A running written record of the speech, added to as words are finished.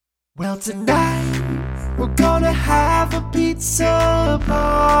Well, tonight we're gonna have a pizza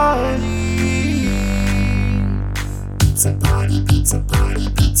party. Pizza party, pizza party,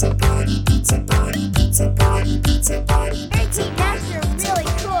 pizza party, pizza party, pizza party, pizza party. Mary-Kate and Ashley are really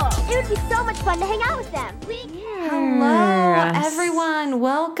cool. It would be so much fun to hang out with them. Hello, everyone.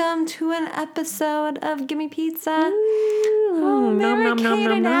 Welcome to an episode of Gimme Pizza.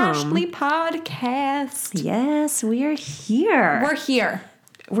 Mary-Kate and Ashley podcast. Yes, we are here. We're here.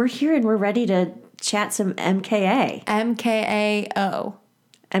 We're here and we're ready to chat some MKA. MKAO.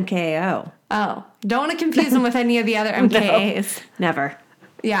 MKAO. Oh, don't want to confuse them with any of the other MKAs. No, never.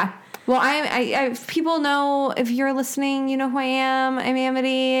 Yeah. Well, I people know, if you're listening, you know who I am. I'm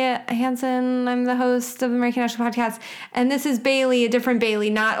Amity Hansen. I'm the host of the American Ashley podcast. And this is Bailey, a different Bailey,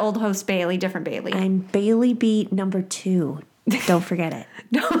 not old host Bailey, different Bailey. I'm Bailey Beat number 2. Don't forget it.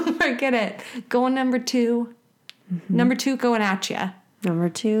 Don't forget it. Going number 2. Mm-hmm. Number 2 going at you. Number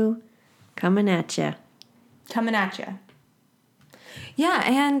 2 coming at you. Coming at you. Yeah,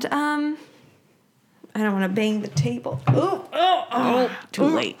 and I don't want to bang the table. Too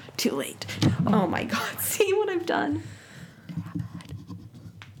late. Oh my God. See what I've done?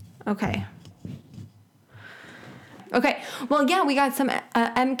 Okay. Well, yeah, we got some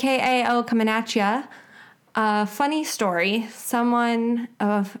MKAO coming at ya. Funny story.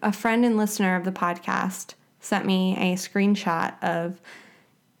 A friend and listener of the podcast sent me a screenshot of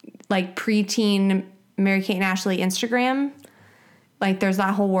like preteen Mary-Kate and Ashley Instagram. Like, there's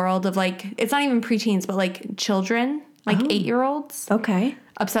that whole world of, like, it's not even preteens, but, like, children, like 8-year-olds. Okay.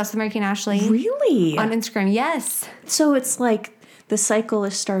 Obsessed with Mary-Kate and Ashley. Really? On Instagram, yes. So it's like the cycle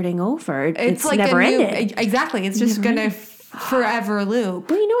is starting over. It's like never a new, ended. Exactly. It's just going to forever loop.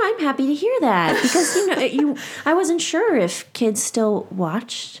 Well, I'm happy to hear that because, I wasn't sure if kids still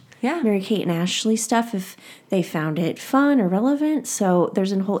watched Mary-Kate and Ashley stuff, if they found it fun or relevant. So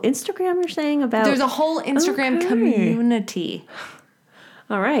there's a whole Instagram you're saying about... There's a whole Instagram community.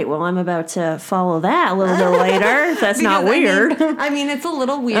 All right. Well, I'm about to follow that a little bit later. If that's not weird. I mean, it's a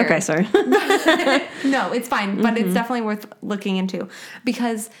little weird. Okay, sorry. No, it's fine. But it's definitely worth looking into.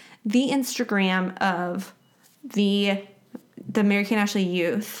 Because the Instagram of the Mary-Kate and Ashley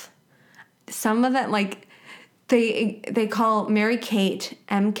youth, some of it, like, they call Mary-Kate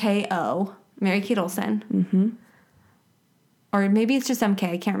MKO, Mary-Kate Olsen. Mm-hmm. Or maybe it's just MK.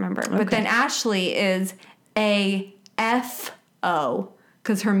 I can't remember. Okay. But then Ashley is AFO.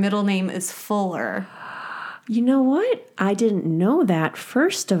 Because her middle name is Fuller. You know what? I didn't know that,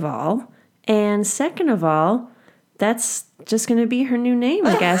 first of all. And second of all, that's just going to be her new name,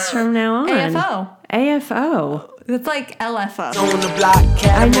 I guess, from now on. AFO. It's like LFO.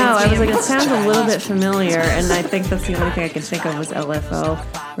 I know. I was like, it sounds a little bit familiar. And I think that's the only thing I could think of was LFO.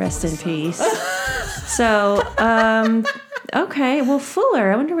 Rest in peace. So, okay. Well,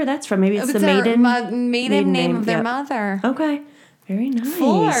 Fuller. I wonder where that's from. Maybe it's the maiden name of their mother. Okay. Very nice.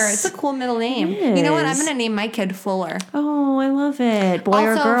 Fuller. It's a cool middle name. You know what? I'm going to name my kid Fuller. Oh, I love it. Boy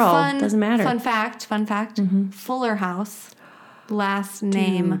or girl. Doesn't matter. Fun fact. Mm-hmm. Fuller House. Last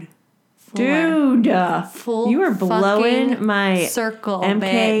name. Dude. Full you are blowing my circle,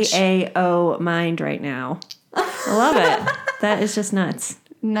 MKAO bitch. mind right now. I love it. That is just nuts.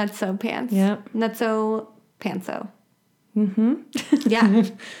 Nutso pants. Yep. Nutso pantso. Mm-hmm. Yeah.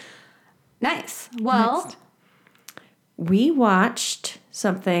 Nice. Well... Next. We watched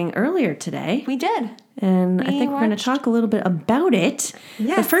something earlier today. We did. And I think we're going to talk a little bit about it.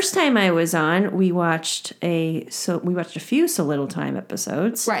 Yes. The first time I was on, we watched a few So Little Time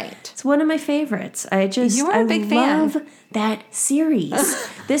episodes. Right. It's one of my favorites. You are a big fan. I love that series.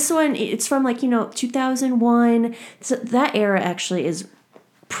 This one, it's from 2001. So that era actually is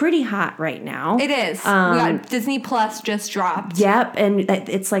pretty hot right now. It is. We got Disney Plus just dropped. Yep, and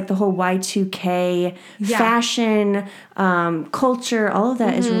it's like the whole Y2K fashion, culture, all of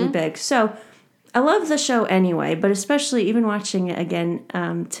that is really big. So I love the show anyway, but especially even watching it again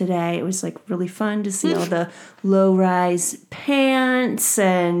today, it was like really fun to see all the low-rise pants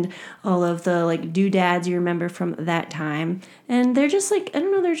and all of the like doodads you remember from that time. And they're just like, I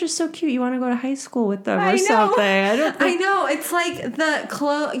don't know, they're just so cute. You want to go to high school with them or something. I know. It's like the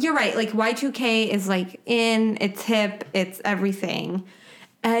clothes. You're right. Like Y2K is like it's hip, it's everything.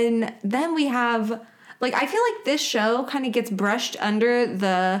 And then we have, like, I feel like this show kind of gets brushed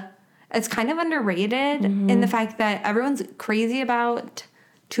under it's kind of underrated in the fact that everyone's crazy about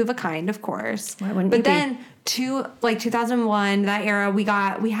Two of a Kind, of course. Why wouldn't but then 2001, that era, we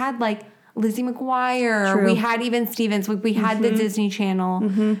had like Lizzie McGuire. True. We had even Stevens. We had the Disney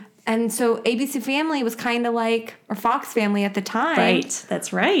Channel. And so ABC Family was kind of like, or Fox Family at the time. Right.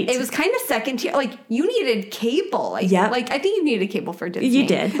 That's right. It was kind of second tier. Like, you needed cable. Yeah. Like, I think you needed cable for Disney. You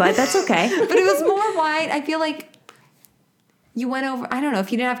did, but that's okay. But it was more wide. I feel like you went over, I don't know,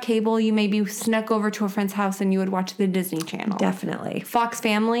 if you didn't have cable, you maybe snuck over to a friend's house and you would watch the Disney Channel. Definitely. Fox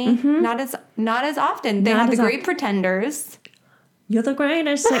Family, not as often. They Not had The as Great Pretenders. You're the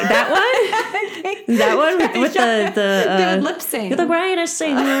greatest singer. That one? That one with the They would lip sync. You're the greatest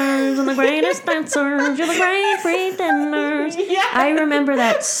singers and the greatest dancers. You're the great pretenders. Yeah. I remember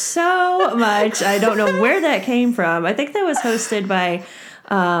that so much. I don't know where that came from. I think that was hosted by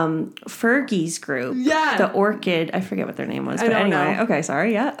Fergie's group. Yeah. The Orchid. I forget what their name was. I But don't anyway. know. Okay,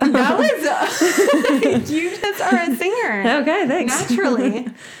 sorry. Yeah. That was, you just are a singer. Okay, thanks. Naturally.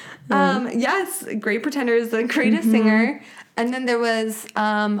 Yes, Great Pretenders, the greatest singer. And then there was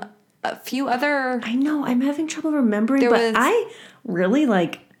a few other. I know. I'm having trouble remembering, There but was- I really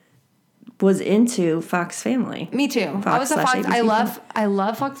was into Fox Family. Me too. I was a Fox. Fox/ABC. I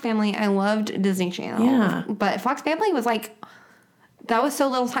love Fox Family. I loved Disney Channel. Yeah. But Fox Family was like, that was so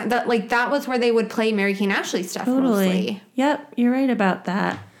little time. That was where they would play Mary Kate and Ashley stuff Totally. mostly. Yep, you're right about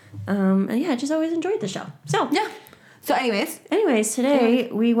that. And yeah, I just always enjoyed the show. So Yeah. So, anyways, today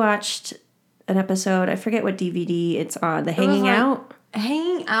we watched an episode. I forget what DVD it's on. The Hanging Out.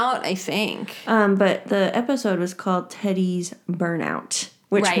 Hanging Out, I think. But the episode was called Teddy's Burnout,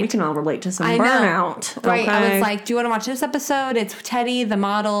 which Right. we can all relate to some I know. burnout. Right. I okay? was like, do you want to watch this episode? It's Teddy, the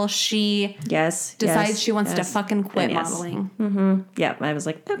model. She yes, decides yes, she wants to yes, fucking quit and yes. modeling. Yeah, I was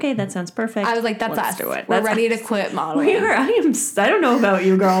like, okay, that sounds perfect. I was like, that's Let's us. do it. We're That's ready to us. quit modeling. I don't know about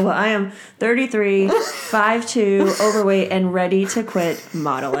you, girl, but I am 33, 5'2", overweight, and ready to quit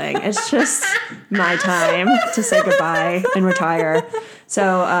modeling. It's just my time to say goodbye and retire. So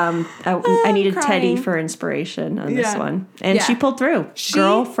I needed crying. Teddy for inspiration on this Yeah. one. And Yeah. she pulled through.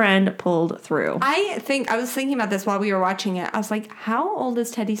 Girlfriend pulled through. I was thinking about this while we were watching it. I was like, how old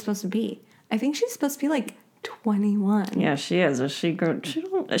is Teddy supposed to be? I think she's supposed to be like 21. Yeah, she is.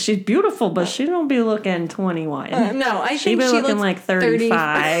 She's beautiful, but she don't be looking 21. No, I She think be she looking looks like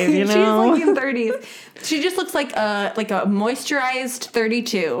 35, you know? She's like in 30s. She just looks like a moisturized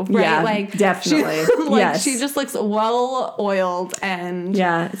 32, right? Yeah, like definitely. She, Yes. she just looks well oiled and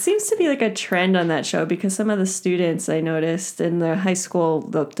Yeah, it seems to be like a trend on that show because some of the students I noticed in the high school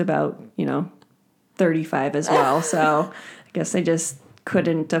looked about, 35 as well. So I guess they just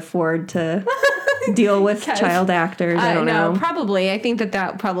couldn't afford to deal with child actors. I don't know. Probably. I think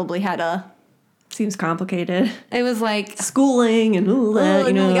that probably had Seems complicated. it was like Schooling and all that,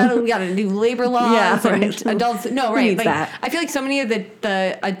 we gotta do labor laws Yeah, and right. adults. No, Who right. needs Like, that? I feel like so many of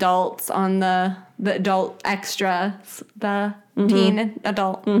the adults on the adult extras, the teen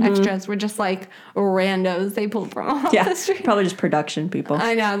adult extras were just like randos they pulled from off Yeah, the street. probably just production people.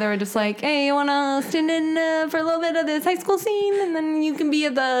 I know, they were just like, hey, you wanna stand in for a little bit of this high school scene and then you can be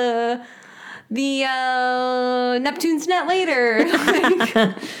at the Neptune's Net later.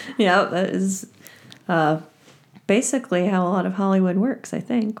 Yeah, that is basically how a lot of Hollywood works, I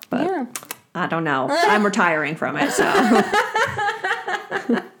think. But Yeah. I don't know. I'm retiring from it, so.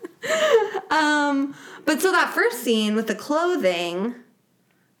 But so that first scene with the clothing,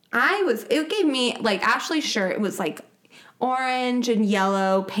 it gave me, like, Ashley's shirt, it was like orange and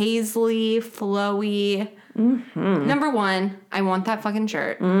yellow, paisley, flowy. Mm-hmm. Number one, I want that fucking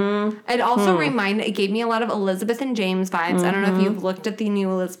shirt. It also it gave me a lot of Elizabeth and James vibes. I don't know if you've looked at the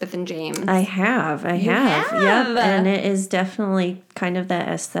new Elizabeth and James. I have. have? Yep. And it is definitely kind of that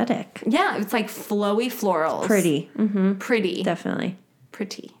aesthetic. Yeah, it's like flowy florals. Pretty. Mm-hmm. Pretty. Definitely.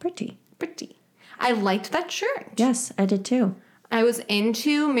 Pretty. Pretty. Pretty. I liked that shirt. Yes, I did too. I was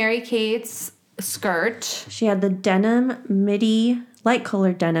into Mary Kate's skirt. She had the denim midi, light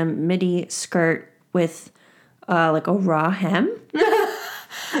colored denim midi skirt with like a raw hem.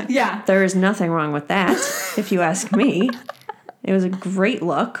 Yeah. There is nothing wrong with that, if you ask me. It was a great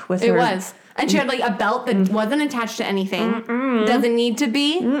look with her. It was. And she had like a belt that wasn't attached to anything. Doesn't need to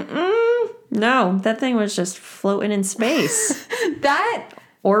be. No, that thing was just floating in space, That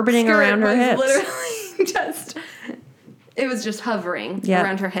orbiting skirt around her was hips. literally it was just hovering Yep.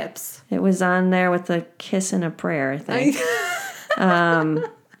 around her hips. It was on there with a kiss and a prayer, I think.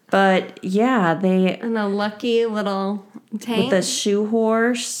 But yeah, they And a lucky little tank. the shoe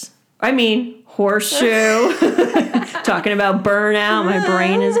horse. I mean, horseshoe. Talking about burnout. My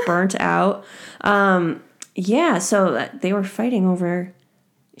brain is burnt out. Yeah, so they were fighting over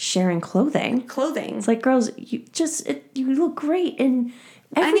sharing clothing. Clothing. It's like, girls, you look great in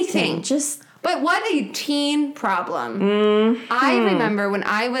everything. Anything. Just But what a teen problem. I remember when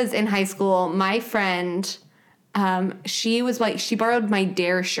I was in high school, my friend she was like, she borrowed my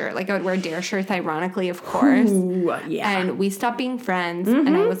Dare shirt. Like, I would wear Dare shirts, ironically, of course. Ooh, yeah. And we stopped being friends.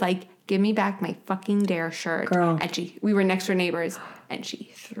 And I was like, give me back my fucking Dare shirt. Girl. And we were next door neighbors. And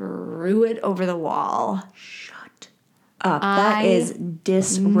she threw it over the wall. Shut up. That is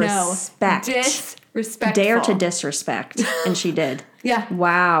disrespect. No, disrespectful. Dare to disrespect. And she did. Yeah.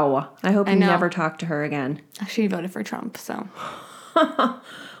 Wow. I hope you know. never talk to her again. She voted for Trump, so.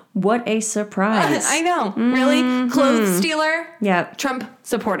 What a surprise. I know. Really? Clothes stealer? Yeah. Trump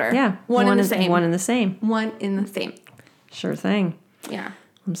supporter. Yeah. One in the same. One in the same. One in the same. Sure thing. Yeah.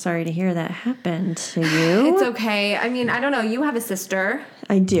 I'm sorry to hear that happened to you. It's okay. I mean, I don't know. You have a sister.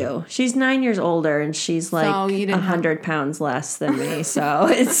 I do. She's 9 years older, and she's like 100 pounds less than me. So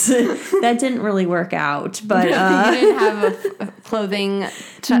it's that didn't really work out. But You didn't have a clothing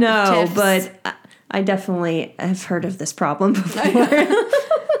no, tips. but I definitely have heard of this problem before.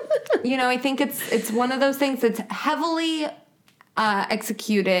 You know, I think it's one of those things that's heavily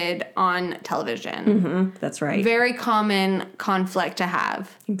executed on television. That's right. Very common conflict to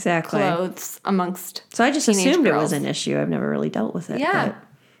have. Exactly. Clothes amongst So I just teenage assumed it girls. was an issue. I've never really dealt with it. Yeah.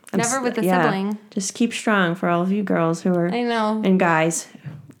 but Never with a sibling. Just keep strong for all of you girls who are I know. and guys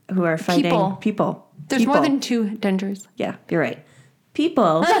who are fighting people. There's People. more than two genders. Yeah, you're right.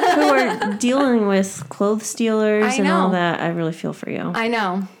 People who are dealing with clothes stealers I and all know. that. I really feel for you. I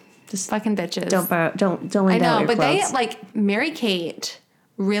know. Just fucking bitches. Don't lay I down know, your but clothes. they like Mary Kate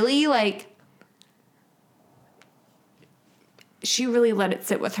really she really let it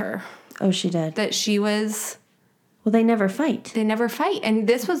sit with her Oh, she did. that she was. Well, they never fight. They never fight, and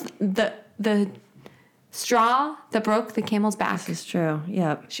this was the straw that broke the camel's back. This is true.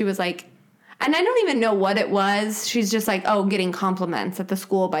 Yep. She was like, and I don't even know what it was. She's just like, oh, getting compliments at the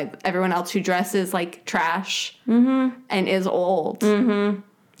school by everyone else who dresses like trash and is old.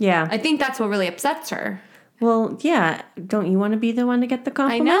 Yeah. I think that's what really upsets her. Well, yeah. Don't you want to be the one to get the I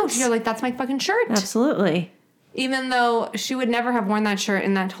compliments? know. You're like, that's my fucking shirt. Absolutely. Even though she would never have worn that shirt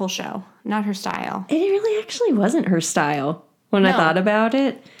in that whole show. Not her style. It really actually wasn't her style when I No. thought about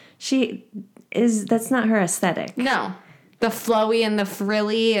it. That's not her aesthetic. No. The flowy and the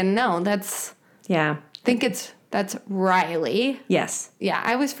frilly and Yeah. I think that's Riley. Yes. Yeah,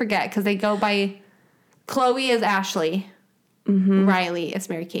 I always forget because they go by Chloe is Ashley. Riley is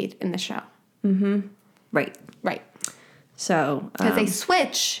Mary Kate in the show. Right. Right. So. Because they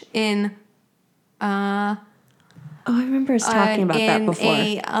switch in I remember us talking about that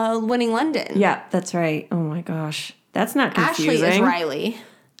before. Winning London. Yeah, that's right. Oh my gosh. That's not confusing. Ashley is Riley.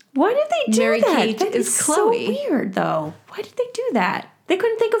 Why did they do Mary that? Kate That is Chloe. So weird, though. Why did they do that? They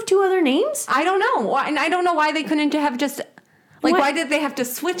couldn't think of two other names? I don't know. And I don't know why they couldn't have just... Like, What? why did they have to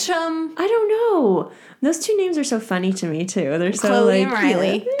switch them? I don't know. Those two names are so funny to me, too. They're so, Chloe like... and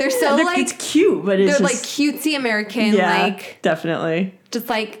Riley. yeah. They're so, like... It's cute, but it's They're, just... like, cutesy American, yeah, like... definitely. Just,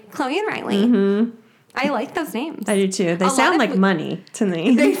 like, Chloe and Riley. I like those names. I do, too. They lot sound of like we- money to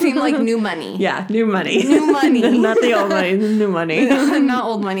me. They seem like new money. yeah, new money. New money. Not the old money, the new money. Not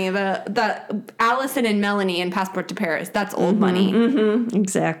old money. The Allison and Melanie in Passport to Paris. That's old money.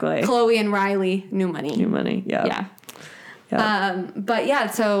 Exactly. Chloe and Riley, new money. New money, yeah. Yeah. Yeah. But yeah,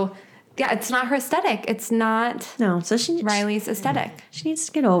 so yeah, it's not her aesthetic. It's not No, so she Riley's aesthetic. needs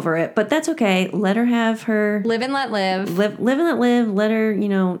to get over it, but that's okay. Let her have her... Live and let live. Live and let live. Let her,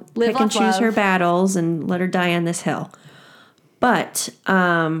 Live, pick and love, choose her love. battles and let her die on this hill. But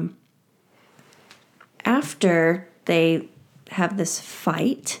after they have this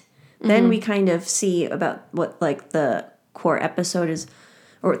fight, then we kind of see about what like the core episode is,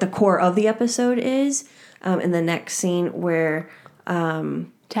 or the core of the episode is, in the next scene where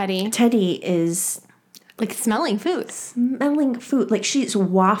Teddy. Teddy is Like smelling food. smelling food, like she's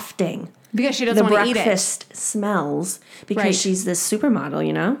wafting. Because she The doesn't want to eat it. breakfast smells because Right. she's this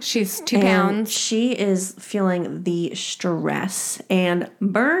supermodel, She's 2 And pounds. she is feeling the stress and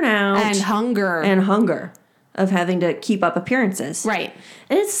burnout And hunger. and hunger of having to keep up appearances. Right.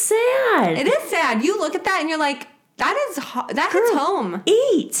 And it's sad. It is sad. You look at that and you're like, that hits home.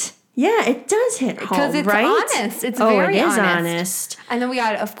 Eat. Yeah, it does hit home, Because it's right? honest. It's oh, very it is honest. And then we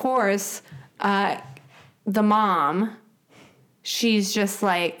got, of course, the mom. She's just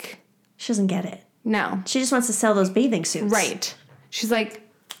like, She doesn't get it. no. She just wants to sell those bathing suits. Right. She's like,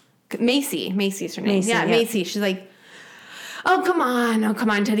 Macy's her name. Macy, yeah, yeah. Macy. She's like, oh, come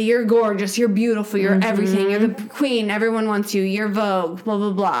on, Teddy. You're gorgeous. You're beautiful. You're everything. You're the queen. Everyone wants you. You're Vogue. Blah,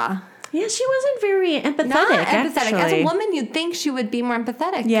 blah, blah. Yeah, she wasn't very empathetic. Not empathetic. As actually. a woman, you'd think she would be more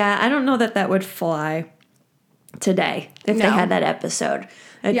empathetic. Yeah, I don't know that would fly today if they No. had that episode.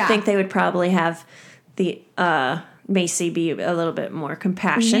 I Yeah. think they would probably have the Macy be a little bit more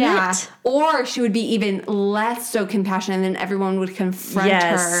compassionate. Yeah. Or she would be even less so compassionate, and then everyone would confront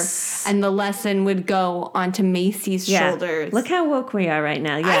Yes. her, and the lesson would go onto Macy's shoulders. Look how woke we are right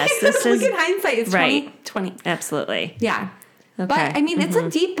now. Yes, I know, this is look at hindsight. It's right. 2020. Absolutely. Yeah. Okay. But I mean, it's a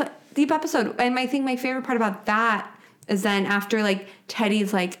deep episode. And I think my favorite part about that is then after like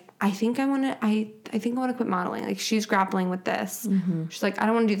Teddy's like, I think I want to quit modeling. Like she's grappling with this. She's like, I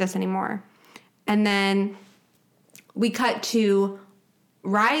don't want to do this anymore. And then we cut to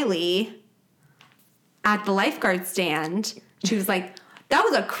Riley at the lifeguard stand. She was like, that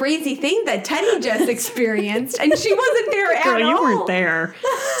was a crazy thing that Teddy just experienced. And she wasn't there at all. Girl, you weren't there.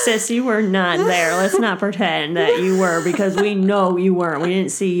 Sis, you were not there. Let's not pretend that you were, because we know you weren't. We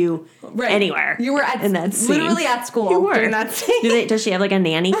didn't see you anywhere. You were in that scene. Literally at school. You were. During that scene. Does she have like a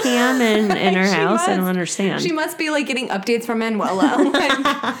nanny cam in her house? I don't understand. She must be like getting updates from Manuela.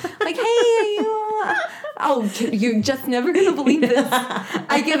 like, hey, you... Oh, you're just never gonna believe this.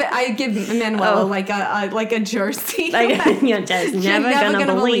 I give Manuela like a jersey. You're just never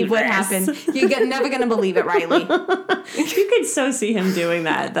gonna believe what happened. You're never gonna believe it, Riley. You could so see him doing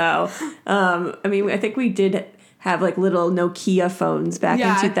that, though. I mean, I think we did have like little Nokia phones back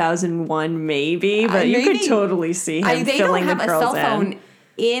in 2001, maybe, but you could totally see him filling the girls in. They don't have a cell phone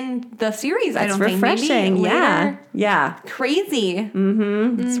in the series. That's I don't refreshing. think. Maybe later. Yeah. Crazy.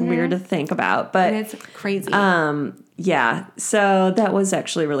 It's weird to think about, but it's crazy. Yeah. So that was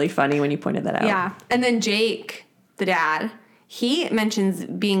actually really funny when you pointed that out. Yeah. And then Jake, the dad, he mentions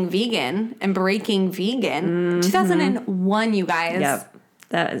being vegan and breaking vegan. 2001, you guys. Yep.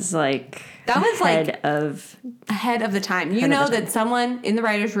 That was like ahead of the time. You know that someone in the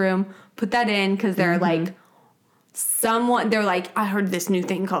writer's room put that in because they're like, they're like, I heard this new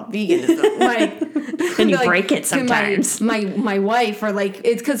thing called veganism. Like, and you break it sometimes. My wife, or like,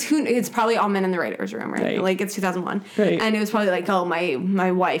 it's because it's probably all men in the writer's room, right? Like, it's 2001. Right. And it was probably like, oh,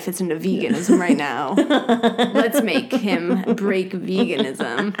 my wife is into veganism right now. Let's make him break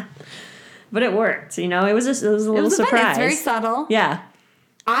veganism. But it worked, you know? It was a little surprise. It's very subtle. Yeah.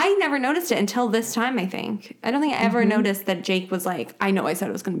 I never noticed it until this time, I think. I don't think I ever noticed that Jake was like, I know I said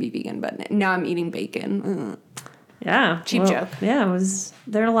it was going to be vegan, but now I'm eating bacon. Yeah. Cheap joke. Yeah,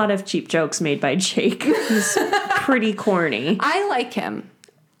 there are a lot of cheap jokes made by Jake. He's pretty corny. I like him.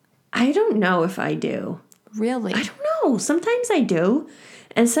 I don't know if I do. Really? I don't know. Sometimes I do.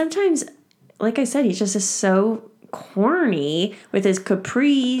 And sometimes, like I said, he's just so corny with his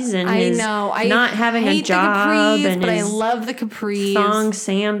capris and not having a job capris, and but his I love the capris. thong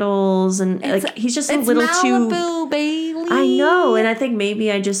sandals and like he's just a little Malibu, Bailey. I know, and I think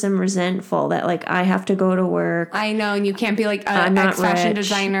maybe I just am resentful that like I have to go to work. I know, and you can't be like an ex-fashion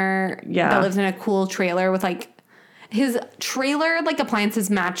designer that lives in a cool trailer with like his trailer like appliances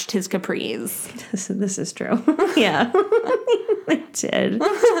matched his capris. This is true. Yeah. They did.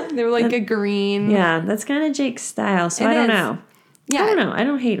 They were like a green. Yeah, that's kind of Jake's style, so I don't know. Yeah. I don't know. I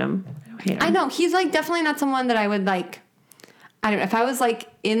don't hate him. I know. He's like definitely not someone that I would like. I don't know. If I was like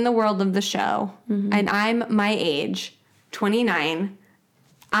in the world of the show and I'm my age, 29,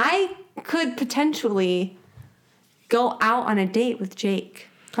 I could potentially go out on a date with Jake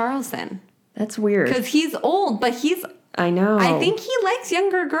Carlson. That's weird. Because he's old, but I know. I think he likes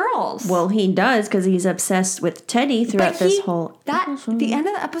younger girls. Well, he does because he's obsessed with Teddy throughout this whole episode. The end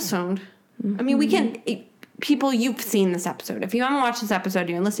of the episode. I mean, we can... People, you've seen this episode. If you haven't watched this episode,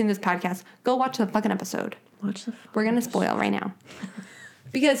 you're listening to this podcast, go watch the fucking episode. We're going to spoil right now.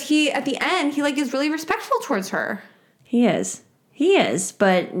 Because at the end, he like is really respectful towards her. He is,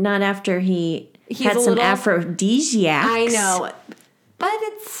 but not after he's had some aphrodisiacs. I know. But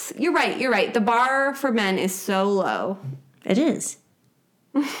you're right. The bar for men is so low. It is.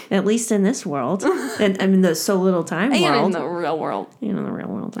 At least in this world. And I mean, the so little time world. And in the real world. In the real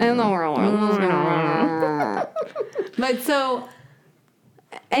world. In the real world. But so,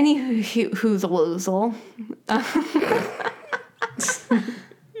 any who's a woozle.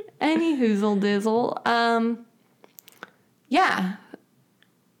 Any hoozle dizzle. Yeah.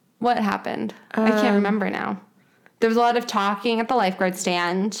 What happened? I can't remember now. There was a lot of talking at the lifeguard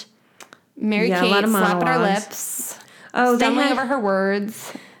stand. Mary Kate slapping her lips. Stumbling over her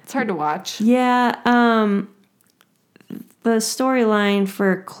words. It's hard to watch. Yeah. The storyline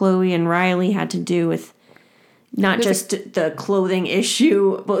for Chloe and Riley had to do with not just the clothing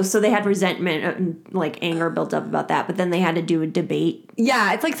issue. So they had resentment and like anger built up about that, but then they had to do a debate.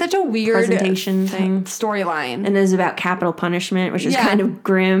 Yeah, it's like such a weird presentation thing. Storyline. And it was about capital punishment, which is kind of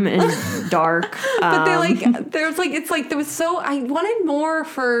grim and dark. But there wanted more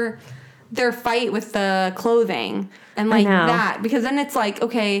for their fight with the clothing and like that, because then it's like,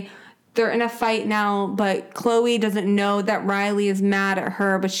 okay, they're in a fight now, but Chloe doesn't know that Riley is mad at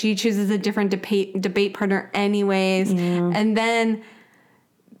her, but she chooses a different debate partner anyways. And then,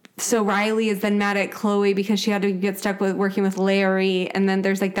 so Riley is then mad at Chloe because she had to get stuck with working with Larry. And then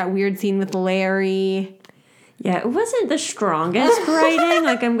there's like that weird scene with Larry. Yeah, it wasn't the strongest writing,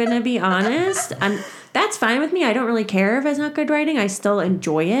 like, I'm going to be honest. That's fine with me. I don't really care if it's not good writing. I still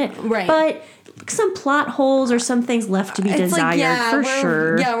enjoy it. Right. But some plot holes or some things left to be desired, for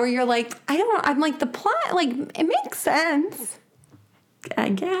sure. Yeah, where you're like, I'm like, the plot, like, it makes sense. I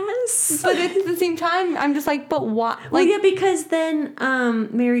guess. But at the same time, I'm just like, but what? Like, Well, yeah, because then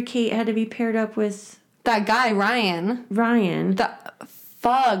Mary-Kate had to be paired up with that guy, Ryan. Ryan. The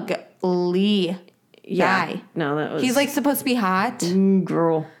fugly guy. No, that was... He's, like, supposed to be hot.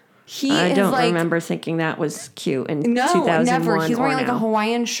 Girl. I don't remember thinking that was cute in 2001. Never. He's wearing, like, a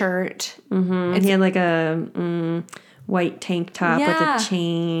Hawaiian shirt. He had, like, a white tank top with a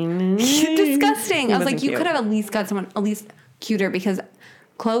chain. Disgusting. I was like, cute. you could have at least got someone at least cuter, because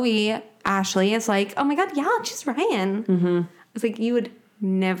Chloe, Ashley, is like, oh, my God, yeah, choose Ryan. I was like, you would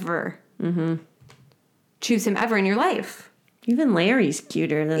never choose him ever in your life. Even Larry's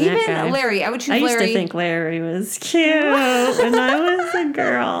cuter than that guy. Even Larry. I would choose Larry. I used to think Larry was cute when I was a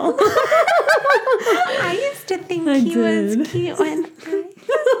girl. I used to think he was cute when I was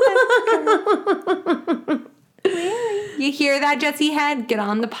a girl. Really? You hear that, Jessie Head? Get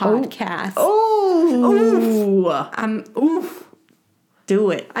on the podcast. Oof.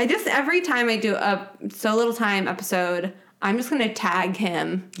 Do it. I just, every time I do a So Little Time episode, I'm just going to tag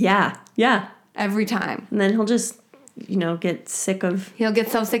him. Yeah. Every time. And then he'll just... get sick of... He'll get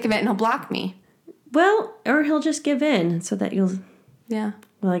so sick of it and he'll block me. Well, or he'll just give in so that you'll... Yeah.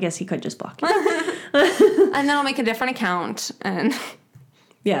 Well, I guess he could just block you. And then I'll make a different account and...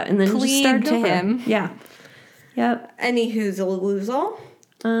 Yeah, and then just start to over. him. Yeah. Yep. Any whoozle-woozle.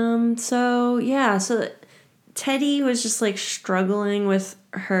 So Teddy was just, like, struggling with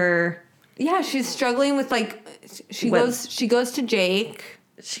her... Yeah, she's struggling with, like... She goes to Jake...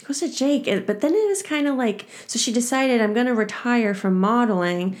 She goes to Jake, but then it was kind of like, so she decided, I'm going to retire from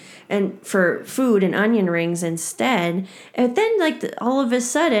modeling and for food and onion rings instead. And then, like, all of a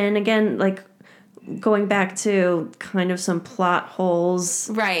sudden, again, like, going back to kind of some plot holes,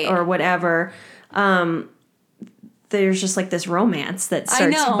 right, or whatever, there's just, like, this romance that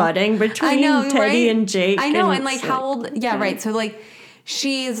starts budding between Teddy and Jake. I know, and, like, how old, right, so, like,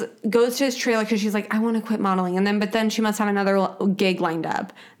 goes to his trailer because she's like, I want to quit modeling. But then she must have another gig lined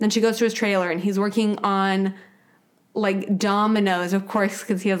up. Then she goes to his trailer and he's working on, like, dominoes, of course,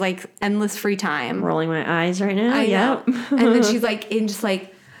 because he has, like, endless free time. Rolling my eyes right now. I know. And then she's, like, in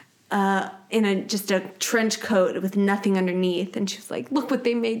a trench coat with nothing underneath. And she's like, look what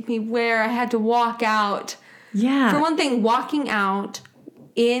they made me wear. I had to walk out. Yeah. For one thing, walking out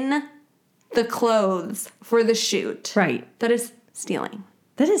in the clothes for the shoot. Right. That is stealing.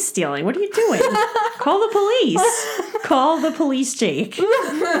 That is stealing. What are you doing? Call the police. Call the police, Jake.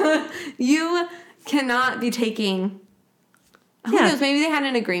 You cannot be taking... Who knows? Maybe they had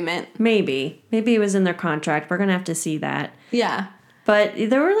an agreement. Maybe it was in their contract. We're going to have to see that. Yeah. But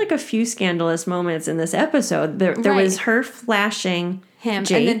there were, like, a few scandalous moments in this episode. There was her flashing him.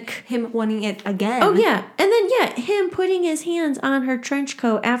 Jake. And then him wanting it again. Oh, yeah. And then, him putting his hands on her trench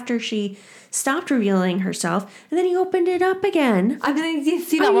coat after she... stopped revealing herself, and then he opened it up again. I'm going to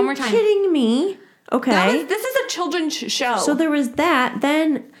see that one more time. Are you kidding me? Okay. This is a children's show. So there was that.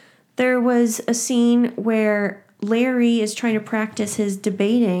 Then there was a scene where Larry is trying to practice his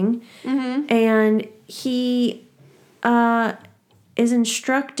debating, and he is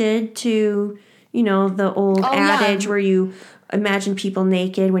instructed to, the old adage where you imagine people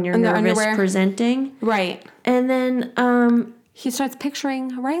naked when you're nervous presenting. Right. And then... he starts picturing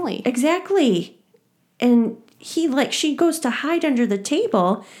Riley. Exactly. And she goes to hide under the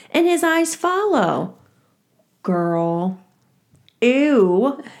table and his eyes follow. Girl.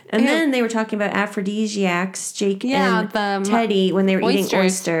 Ew. And then they were talking about aphrodisiacs, Jake and Teddy, when they were eating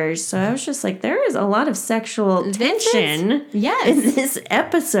oysters. So I was just like, there is a lot of sexual tension in this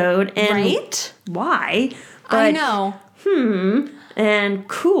episode. And right? Why? But, I know. And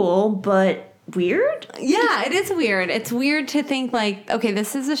cool, but... weird? Yeah, it is weird. It's weird to think, like, okay,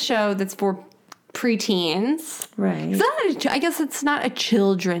 this is a show that's for preteens. Right. I guess it's not a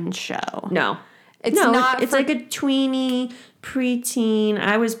children's show. No. It's not. It's like a tweeny, preteen.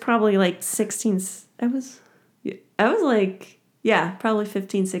 I was probably like 16. I was like, probably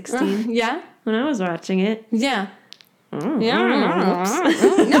 15, 16. Yeah? When I was watching it. Yeah. Yeah.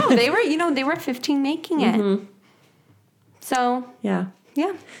 No, they were 15 making it. So. Yeah.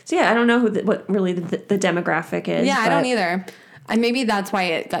 Yeah. So, I don't know what really the demographic is. Yeah, I don't either. And maybe that's why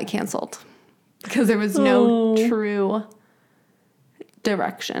it got canceled. Because there was no true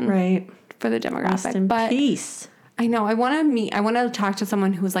direction Right. for the demographic. Rest in but peace. I know. I want to talk to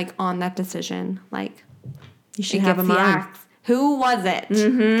someone who's like on that decision. Like, You should it have gets him the on. axe. Who was it?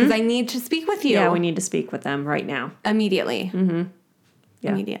 Because I need to speak with you. Yeah, we need to speak with them right now. Immediately. Mm-hmm.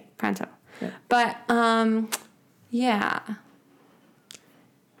 Yeah. Immediate. Pronto. Yeah. But, yeah.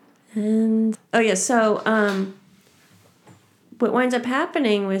 And so what winds up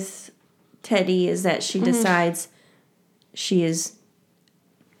happening with Teddy is that she decides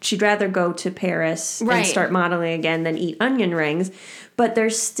she'd rather go to Paris Right. and start modeling again than eat onion rings. But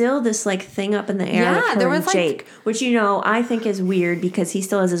there's still this like thing up in the air Yeah, with her there and was, like- Jake, which I think is weird because he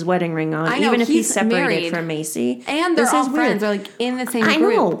still has his wedding ring on, I know, even if he's he's separated married. from Macy. And they're This all is weird. friends. They're like in the same I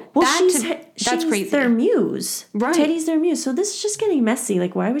group. know. Well, That's she's crazy. their muse. Right. Teddy's their muse. So this is just getting messy.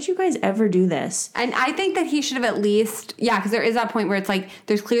 Like, why would you guys ever do this? And I think that he should have at least, because there is that point where it's like,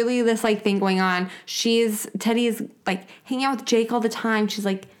 there's clearly this like thing going on. Teddy's like hanging out with Jake all the time. She's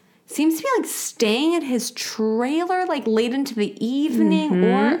like, seems to be like staying at his trailer like late into the evening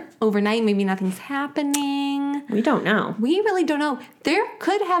or overnight. Maybe nothing's happening. We don't know. We really don't know. There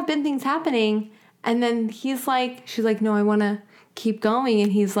could have been things happening. And then she's like, no, I want to keep going.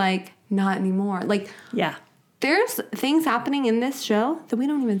 And he's like, not anymore. Like, Yeah. there's things happening in this show that we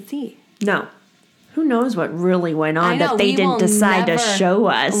don't even see. No. Who knows what really went on I know, that they we didn't will decide to never- show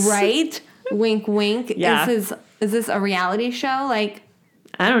us. Right? Wink, wink. Yeah. Is this a reality show? Like,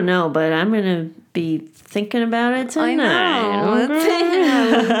 I don't know, but I'm going to be thinking about it I tonight. know.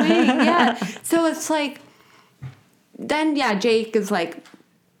 Yeah. So it's like, then, Jake is like,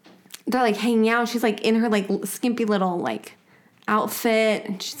 they're like hanging out. She's like in her like skimpy little like outfit.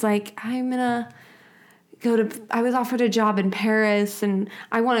 And she's like, I was offered a job in Paris and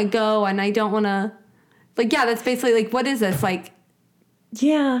I want to go and I don't want to, like, that's basically like, what is this? Like,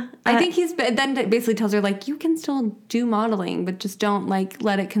 Yeah. I think he's then basically tells her like, you can still do modeling, but just don't like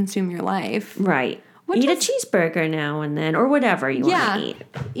let it consume your life. Right. Which Eat a is- cheeseburger now and then, or whatever you want to eat.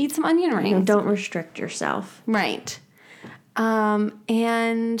 Eat some onion rings. You know, don't restrict yourself. Right.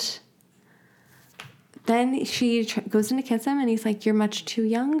 And then she goes in to kiss him and he's like, you're much too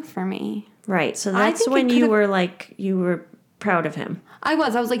young for me. Right. So I that's think when it you could've- were proud of him. I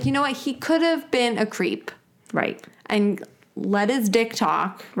was like, you know what? He could have been a creep Right. and let his dick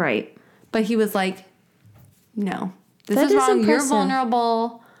talk. Right. But he was like, no, this That is is wrong. You're impressive.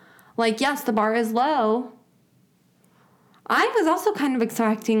 vulnerable. Like, yes, the bar is low. I was also kind of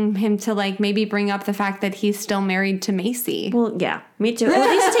expecting him to like maybe bring up the fact that he's still married to Macy. Well, yeah, me too. At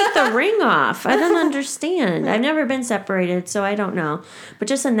least take the ring off. I don't understand. I've never been separated, so I don't know. But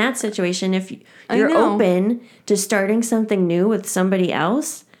just in that situation, if you're know. open to starting something new with somebody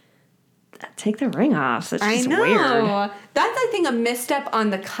else, take the ring off. That's I just know. weird. That's, I think, a misstep on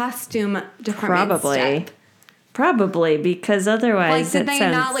the costume department. Probably. Step. Probably, because otherwise Like, did it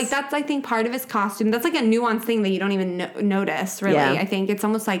they not, like, that's, I think, part of his costume. That's, like, a nuanced thing that you don't even notice, really. Yeah. I think it's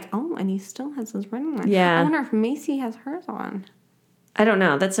almost like, oh, and he still has his ring on. Yeah. I wonder if Macy has hers on. I don't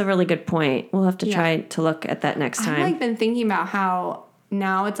know. That's a really good point. We'll have to Yeah. try to look at that next I've, time. like, been thinking about how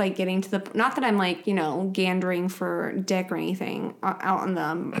now it's, like, getting to the... Not that I'm, like, you know, gandering for dick or anything out on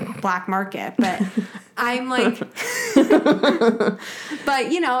the black market, but I'm, like...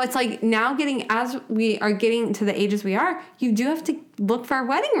 But, you know, it's, like, now as we are getting to the ages we are, you do have to look for a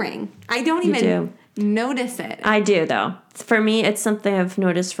wedding ring. I don't You even notice it. I do, though. For me, it's something I've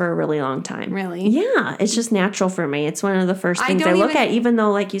noticed for a really long time. Really? Yeah, it's just natural for me. It's one of the first I things I don't look even- at, even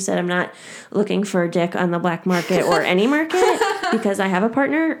though, like you said, I'm not looking for a dick on the black market or any market because I have a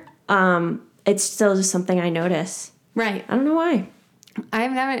partner. It's still just something I notice. Right. I don't know why.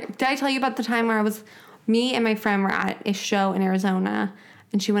 I've never... Did I tell you about the time where me and my friend were at a show in Arizona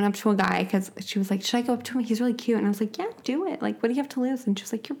and she went up to a guy because she was like, should I go up to him? He's really cute. And I was like, yeah, do it. Like, what do you have to lose? And she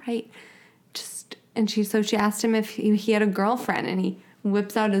was like, you're right. And she asked him if he had a girlfriend and he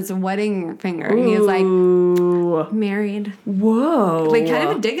whips out his wedding finger and he was like, Ooh. married. Whoa. Like, kind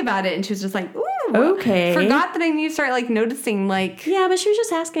of a dig about it. And she was just like, ooh. Okay. Forgot that I need to start, like, noticing, like... Yeah, but she was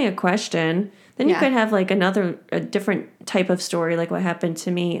just asking a question. Then you Yeah. could have, like, a different type of story, like what happened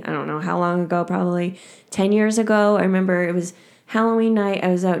to me, I don't know how long ago, probably 10 years ago. I remember it was Halloween night. I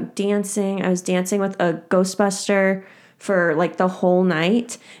was out dancing. I was dancing with a Ghostbuster for, like, the whole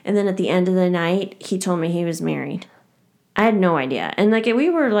night. And then at the end of the night, he told me he was married. I had no idea. And, like, we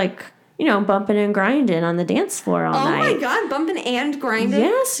were, like, you know, bumping and grinding on the dance floor all night. Oh, my God. Bumping and grinding?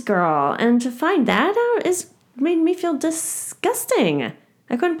 Yes, girl. And to find that out made me feel disgusting.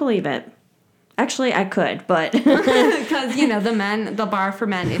 I couldn't believe it. Actually, I could, but... Because, you know, the bar for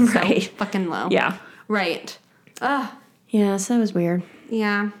men is Right. so fucking low. Yeah. Right. Ugh. Yeah, so that was weird.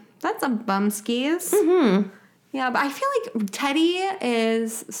 Yeah, that's a bumskis. Mm-hmm. Yeah, but I feel like Teddy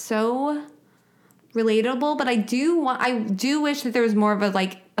is so relatable, but I do wish that there was more of a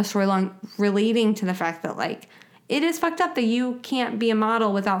storyline relating to the fact that it is fucked up that you can't be a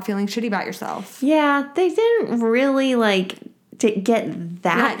model without feeling shitty about yourself. Yeah, they didn't really to get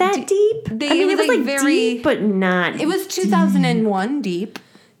that deep. It was very deep, but not. It was 2001 deep.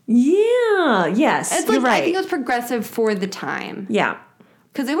 Yeah. Yes. It's you're right. I think it was progressive for the time. Yeah.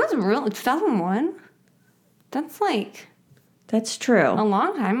 Because it was real 2001. That's true. A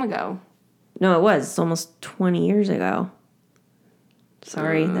long time ago. No, it was. It's almost 20 years ago.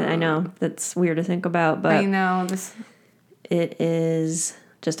 Sorry, I know that's weird to think about, but I know this. It is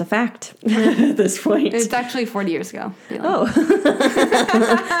just a fact at this point. It's actually 40 years ago. Oh,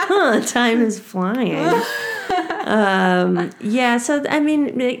 time is flying. Yeah. So I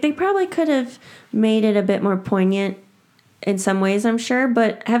mean, they probably could have made it a bit more poignant in some ways, I'm sure.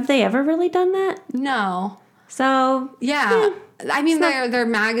 But have they ever really done that? No. So yeah. I mean, their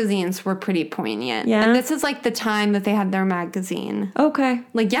magazines were pretty poignant. Yeah. And this is the time that they had their magazine. Okay.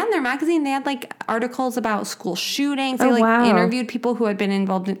 In their magazine, they had articles about school shootings. They wow. interviewed people who had been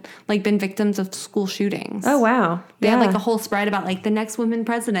involved in, been victims of school shootings. Oh, wow. They had a whole spread about the next woman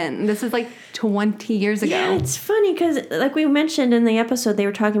president. And this is 20 years ago. Yeah, it's funny because we mentioned in the episode, they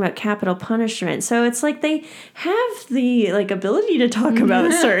were talking about capital punishment. So it's they have the ability to talk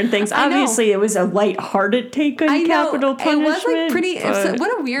about certain things. Obviously, it was a lighthearted take on capital punishment. It was pretty.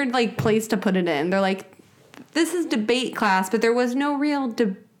 What a weird place to put it in. They're this is debate class, but there was no real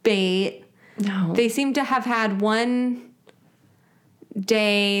debate. No. They seem to have had one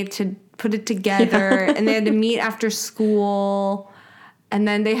day to put it together, and they had to meet after school, and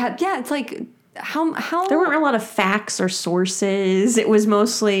then they had it's how there weren't a lot of facts or sources. It was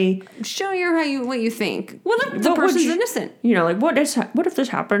mostly show you what you think. What if the person's innocent? What if this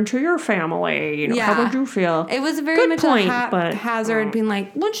happened to your family? How would you feel? It was very Good much point, haphazard, being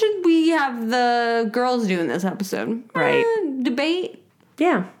what should we have the girls do in this episode? Right. Debate.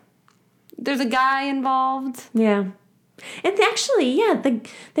 Yeah. There's a guy involved. Yeah. And actually,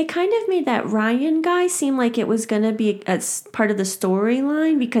 they kind of made that Ryan guy seem like it was going to be a part of the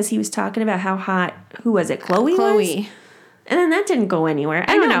storyline because he was talking about how hot, who was it, Chloe was? And then that didn't go anywhere.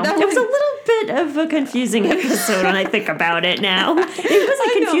 I don't know. It was a little bit of a confusing episode when I think about it now. It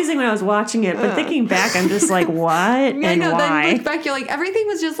was confusing when I was watching it, but thinking back, I'm just what and I know, why? Then look back, you're everything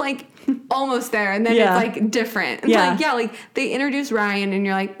was just almost there, and then it's different. It's they introduce Ryan, and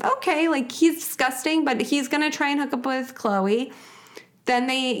you're okay, he's disgusting, but he's gonna try and hook up with Chloe. Then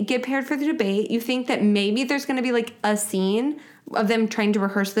they get paired for the debate. You think that maybe there's gonna be a scene of them trying to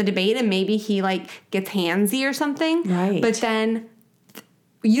rehearse the debate, and maybe he gets handsy or something. Right. But then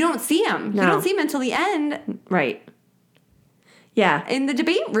you don't see him. No. You don't see him until the end. Right. Yeah. In the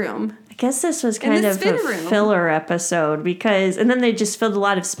debate room. I guess this was kind of a filler episode and then they just filled a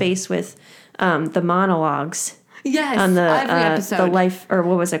lot of space with the monologues. Yes, on the every episode. The life, or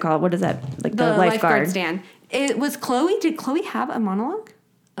what was it called? What is that? The lifeguard stand. It was Chloe. Did Chloe have a monologue?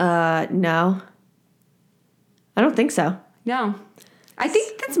 No. I don't think so. No. I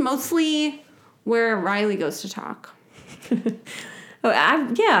think that's mostly where Riley goes to talk.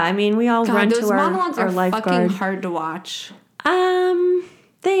 I mean, we all run to monologues our are lifeguard. Fucking hard to watch.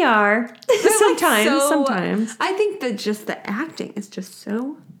 They are. Sometimes. I think that just the acting is just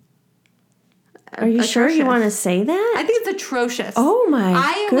so. Are you sure you want to say that? I think it's atrocious. Oh my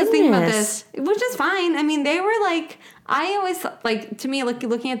I goodness. was thinking about this, which is fine. I mean, they were I always, to me,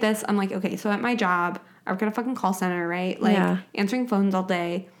 looking at this, I'm okay, so at my job, I work at a fucking call center, right? Answering phones all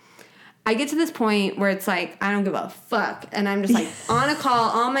day. I get to this point where it's I don't give a fuck. And I'm just on a call,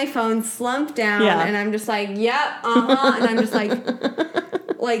 on my phone, slumped down. Yeah. And I'm just yep, uh-huh. And I'm just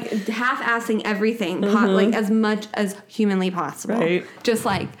half-assing everything, as much as humanly possible. Right. Just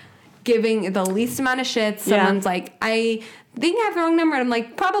giving the least amount of shit. Someone's I think I have the wrong number. And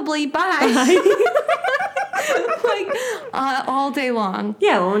I'm probably, bye. All day long.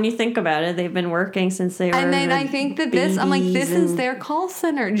 Yeah, well, when you think about it, they've been working since they were. And then I think that this is their call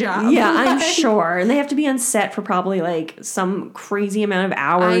center job. Yeah, I'm sure. And they have to be on set for probably some crazy amount of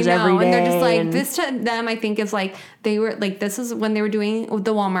hours every day. And they're just this to them, I think, is they were this is when they were doing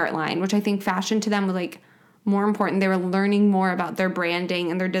the Walmart line, which I think fashion to them was more important. They were learning more about their branding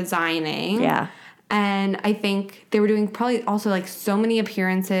and their designing. Yeah. And I think they were doing probably also so many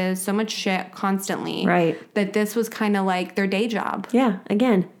appearances, so much shit constantly. Right. That this was kind of their day job. Yeah.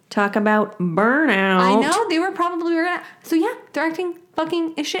 Again, talk about burnout. I know. They were probably So yeah, they're acting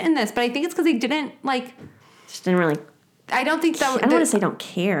fucking as shit in this. But I think it's because they didn't just didn't really. I don't think that. I don't want to say don't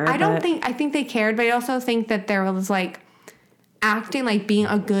care. I think they cared, but I also think that there was acting, like being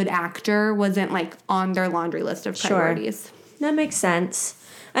a good actor, wasn't like on their laundry list of priorities. That makes sense.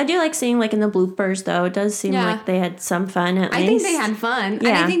 I do like seeing, like, in the bloopers, though. It does seem like they had some fun, at least. I think they had fun. Yeah.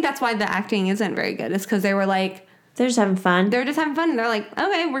 And I think that's why the acting isn't very good. It's because they were like... They're just having fun. They're just having fun. And they're like,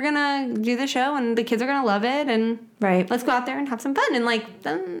 okay, we're going to do the show, and the kids are going to love it, and let's go out there and have some fun, and, like,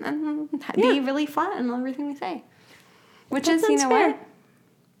 be really flat in everything we say. Which is, you know fair. what?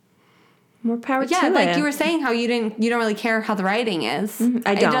 More power to it. Yeah, like you were saying how you don't really care how the writing is.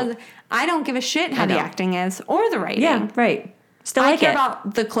 I don't. I don't give a shit how the acting is or the writing. Yeah, right. Still I like care it.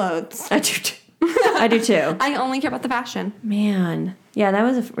 about the clothes. I do too. I do too. I only care about the fashion. Man. Yeah, that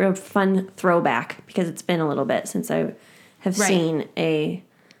was a real fun throwback because it's been a little bit since I have seen a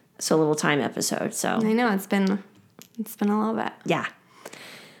So Little Time episode. So I know it's been a little bit. Yeah.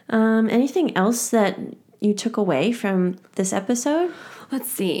 Anything else that you took away from this episode? Let's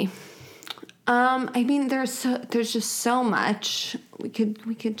see. I mean, there's just so much we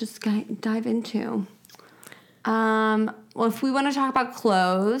could just dive into. Well, if we want to talk about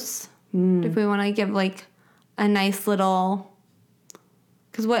clothes, if we want to give like a nice little,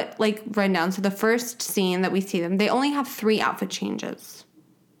 because what like run down. So the first scene that we see them, they only have 3 outfit changes.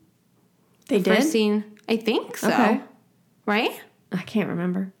 They did? First scene, I think so. Okay. Right? I can't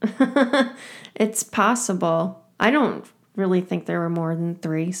remember. It's possible. I don't really think there were more than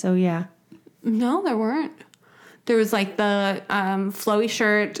 3, so yeah. No, there weren't. There was like the flowy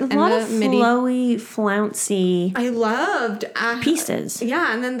shirt and A lot the of midi. flowy, flouncy I loved pieces.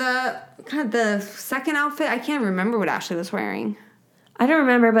 Yeah, and then the second outfit, I can't remember what Ashley was wearing. I don't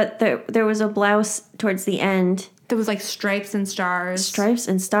remember, but there was a blouse towards the end. There was like stripes and stars. Stripes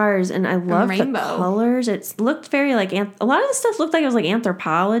and stars, and I love the rainbow. colors. It looked very like a lot of the stuff looked like it was like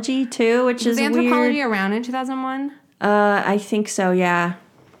Anthropologie too, which is Was Anthropologie weird. around in 2001? I think so. Yeah,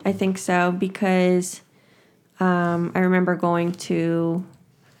 I think so because I remember going to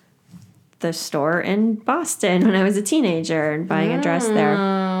the store in Boston when I was a teenager and buying a dress there.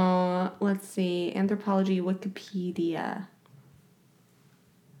 Oh, let's see. Anthropologie Wikipedia.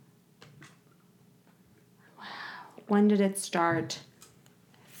 Wow. When did it start?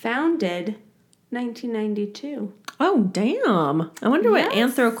 Founded 1992. Oh, damn. I wonder what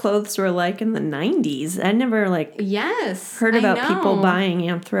Yes. Anthro clothes were like in the 90s. I never Yes. heard I about know. people buying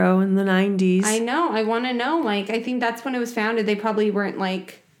Anthro in the 90s. I know. I want to know. Like, I think that's when it was founded. They probably weren't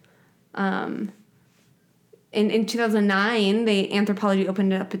like, in 2009, Anthropologie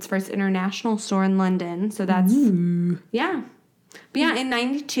opened up its first international store in London. So that's, yeah. But yeah, in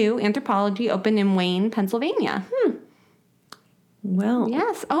 92, Anthropologie opened in Wayne, Pennsylvania. Well,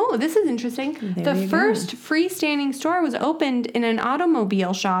 Yes. Oh, this is interesting. There The you first freestanding store was opened in an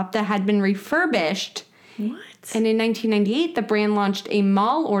automobile shop that had been refurbished. what? And in 1998, the brand launched a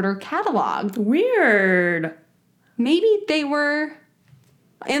mall order catalog. Weird. Maybe they were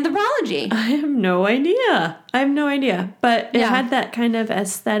Anthropologie. I have no idea. But it Yeah. had that kind of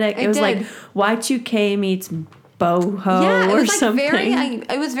aesthetic. It It was did. like Y2K meets boho Yeah, it or was like something.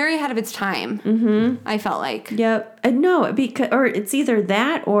 it was very ahead of its time. Mm-hmm. I felt like. Yep. No, because or it's either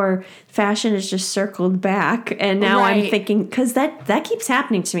that or fashion is just circled back, and now I'm Right. thinking because that keeps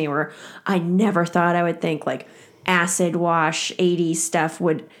happening to me where I never thought I would think like acid wash 80s stuff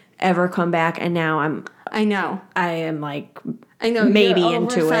would ever come back, and now I know. I am like I know. maybe your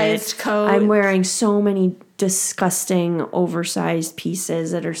into oversized it. coat. I'm wearing so many disgusting oversized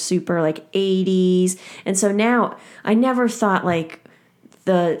pieces that are super like 80s. And so now I never thought like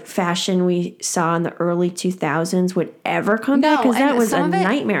the fashion we saw in the early 2000s would ever come back because and that was a some of it-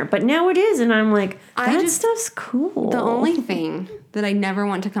 nightmare. But now it is, and I'm like, I that just- stuff's cool. The only thing that I never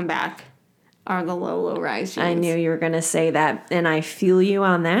want to come back are the low rise jeans. I knew you were going to say that, and I feel you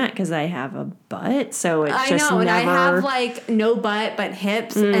on that because I have a butt, so it's I just know, and I never... have like no butt but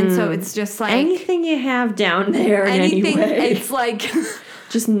hips, and so it's just like anything you have down there in anything. any way. It's like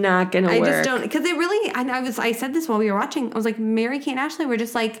just not gonna I work. just don't, because it really. And I said this while we were watching. I was like, Mary Kate and Ashley were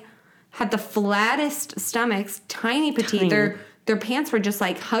just like had the flattest stomachs, tiny petite. Tiny. Their pants were just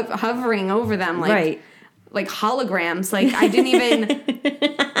like hovering over them, like Right. like holograms. Like I didn't even.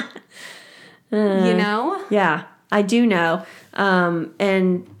 You know? Yeah, I do know.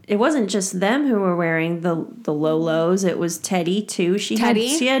 And it wasn't just them who were wearing the low lows. It was Teddy too. Teddy?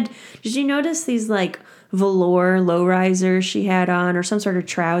 She had. Did you notice these like velour low risers she had on, or some sort of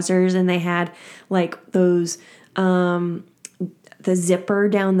trousers, and they had like those the zipper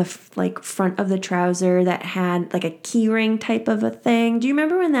down the front of the trouser that had like a key ring type of a thing. Do you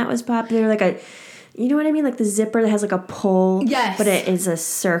remember when that was popular? Like a, you know what I mean? Like the zipper that has like a pull. Yes. But it is a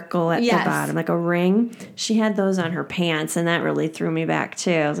circle at Yes. the bottom, like a ring. She had those on her pants, and that really threw me back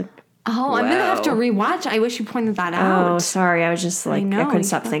too. I was like, Oh, I'm gonna have to Whoa. rewatch. I wish you pointed that out. Oh, sorry. I was just like, I, know, couldn't you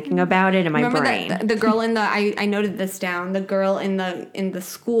stop thinking about it in my Remember brain. the girl in the I noted this down. The girl in the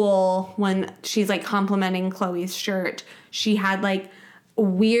school when she's like complimenting Chloe's shirt, she had like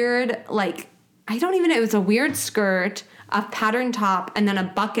weird like I don't even know, it was a weird skirt, a pattern top, and then a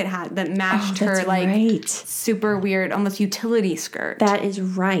bucket hat that matched her that's like right. super weird, almost utility skirt. That is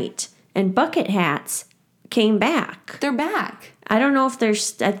right. And bucket hats came back. They're back. I don't know if they're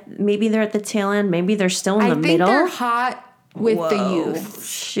maybe they're at the tail end. Maybe they're still in the I think middle. they're hot with the Whoa. youth.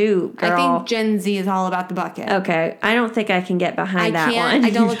 Shoot, girl. I think Gen Z is all about the bucket. Okay, I don't think I can get behind that one. I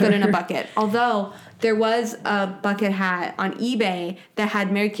don't look good in a bucket. Although there was a bucket hat on eBay that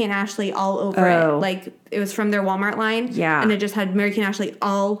had Mary Kate and Ashley all over Oh. it. Like it was from their Walmart line. Yeah. And it just had Mary Kate and Ashley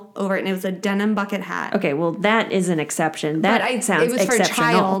all over it, and it was a denim bucket hat. Okay, well that is an exception. That sounds it was for a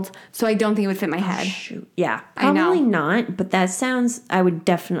exceptional. child, so I don't think it would fit my head. Shoot. Yeah, I know. probably not. But that sounds. I would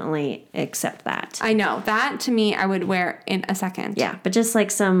definitely accept that. I know that to me, I would wear in a second. Yeah, but just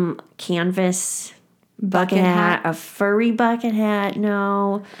like some canvas bucket hat. hat, a furry bucket hat.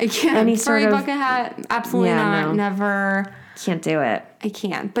 No, I can't. Any Furry sort of- bucket hat, absolutely Yeah, not. no. Never. can't do it. I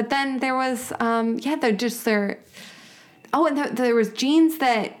can't. But then there was, they're just their. Oh, and there was jeans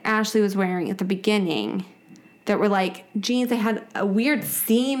that Ashley was wearing at the beginning, that were like jeans. They had weird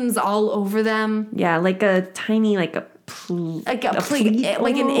seams all over them, Yeah, like a tiny like a like a pleat,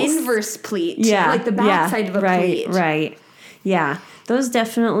 like an almost. inverse pleat. Yeah, like the back side of a right, pleat. Right. Yeah, those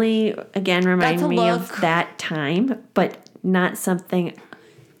definitely again remind That's a me look. of that time, but not something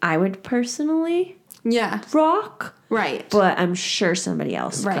I would personally Yeah. rock. Right. But I'm sure somebody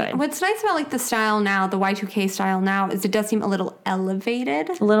else Right. could. What's nice about like the style now, the Y2K style now, is it does seem a little elevated.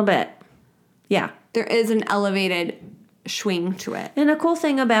 A little bit. Yeah. There is an elevated swing to it. And a cool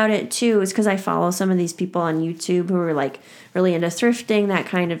thing about it too is because I follow some of these people on YouTube who are like really into thrifting, that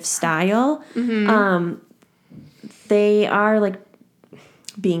kind of style. They are like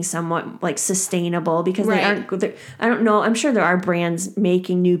being somewhat like sustainable because Right. they aren't. I don't know. I'm sure there are brands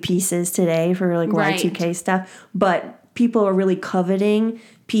making new pieces today for like Right. Y2K stuff, but people are really coveting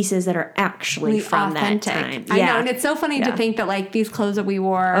pieces that are actually from that time. I know, and it's so funny to Yeah. think that like these clothes that we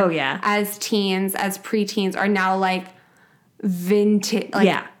wore Oh, yeah. as teens, as preteens are now like vintage, like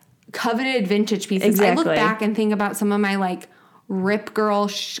Yeah. coveted vintage pieces. I look Exactly. back and think about some of my like Rip Girl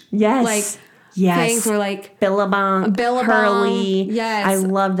Yes. like Yes. things were like Billabong, Billabong, Hurley. yes. I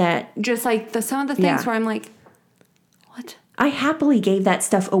love that. just like some of the things Yeah. where I'm like, what? I happily gave that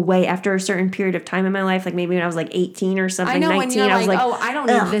stuff away after a certain period of time in my life, like maybe when I was like 18 or something. I know 19, when you're I was like, like, oh, I don't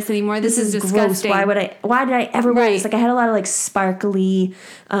need "Ugh, this anymore. This is gross. disgusting. Why did I ever wear this? Right. Like I had a lot of like sparkly,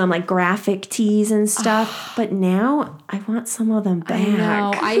 like graphic tees and stuff, but now I want some of them back. I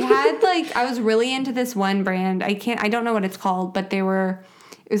know. I had like I was really into this one brand. I don't know what it's called, but it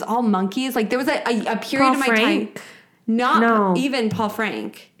was all monkeys. Like there was a period Paul of my Frank? time. Not No. even Paul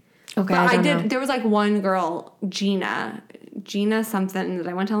Frank. Okay, But I don't know. there was like one girl, Gina something that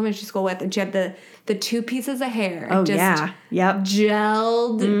I went to elementary school with, and she had the two pieces of hair. Oh just yeah, yep.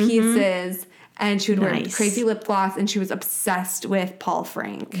 gelled pieces. And she would wear Nice. crazy lip gloss, and she was obsessed with Paul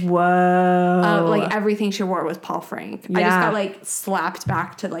Frank. Whoa. Like everything she wore was Paul Frank. I just Yeah. got like slapped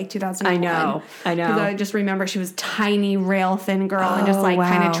back to like 2001. I know. Because I just remember she was tiny, rail thin girl and just Oh, like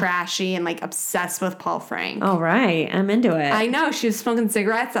kind wow. of trashy and like obsessed with Paul Frank. All right, I'm into it. I know, she was smoking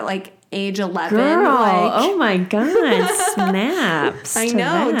cigarettes at like age 11. Girl, like, oh my God, snaps. I to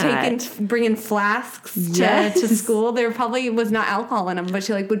know, that. bringing flasks Yes. to school. There probably was not alcohol in them, but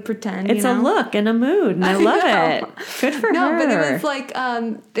she like would pretend. It's you know? a look and a mood, and I love it. Good for her. No, but it was like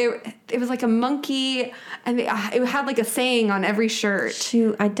it was like a monkey, and it had like a saying on every shirt.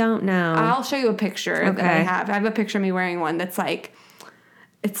 Shoot, I don't know. I'll show you a picture that I Okay. have. I have a picture of me wearing one that's like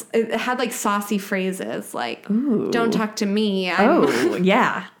it had like saucy phrases like "Don't talk to me." Oh,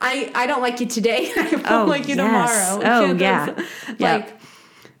 yeah. I don't like you today. I won't Oh, like you yes. tomorrow. Oh, yeah. Like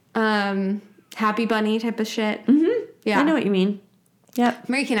Happy Bunny type of shit. Mm-hmm. Yeah, I know what you mean. Yep.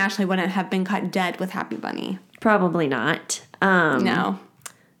 Mary Kate and Ashley wouldn't have been cut dead with Happy Bunny. Probably not. No.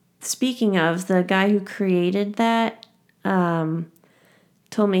 Speaking of, the guy who created that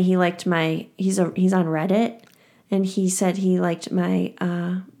told me he liked he's on Reddit, and he said he liked my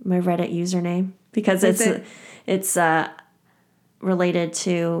my Reddit username because it's related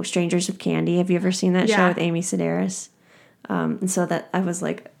to Strangers with Candy. Have you ever seen that show Yeah. with Amy Sedaris? And so that I was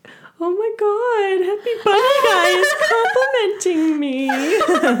like, oh my God, Happy Bunny guy is complimenting me.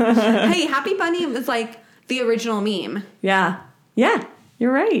 Hey, Happy Bunny was like the original meme. Yeah,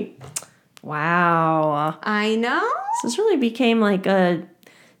 you're right. Wow. I know. So this really became like a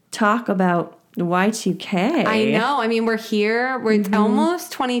talk about Y2K. I know. I mean, we're here. It's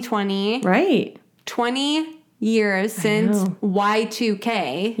almost 2020. Right. 20 years since know.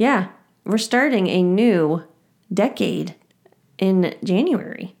 Y2K. Yeah. We're starting a new decade in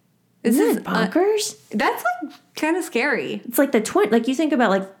January. Isn't it bonkers? That's like kind of scary. It's like like you think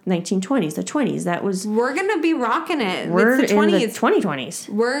about like 1920s, the 20s. That was We're gonna be rocking it. we're It's the in the 20s. 2020s.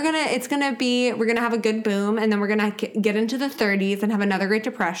 We're gonna have a good boom, and then we're gonna get into the 30s and have another Great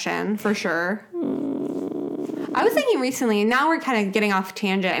Depression for sure. I was thinking recently, and now we're kind of getting off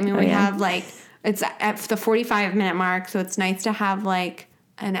tangent. I mean, we have like it's at the 45-minute mark, so it's nice to have like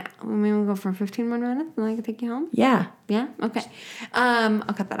we'll go for 15 more minutes, and I can take you home. Yeah. Yeah. Okay. I'll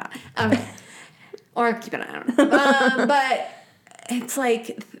cut that out. Okay. Or keep it. I don't know. But it's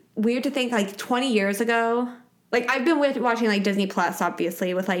like weird to think like 20 years ago. Like I've been watching like Disney Plus,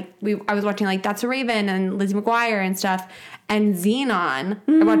 obviously, with like I was watching like That's a Raven and Lizzie McGuire and stuff, and Xenon.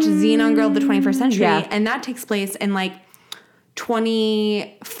 I watched Xenon Girl of the 21st Century, and that takes place in like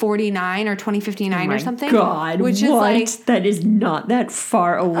 2049 or 2059 or something. God, which what? is like That is not that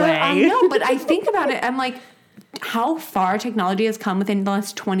far away. I know, but I think about it. I'm like, how far technology has come within the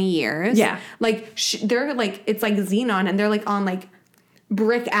last 20 years. Yeah. Like, they're like, it's like Xenon, and they're like on like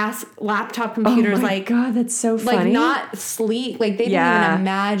brick ass laptop computers. Oh my like, God, that's so funny. like not sleek. Like, they didn't even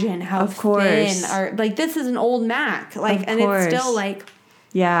imagine how thin or like this is an old Mac. Like, and it's still like,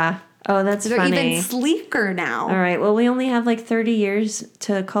 yeah. Oh, that's they're funny. even sleeker now. All right. Well, we only have like 30 years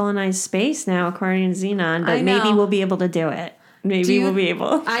to colonize space now, according to Xenon, but I know. maybe we'll be able to do it. Maybe we'll be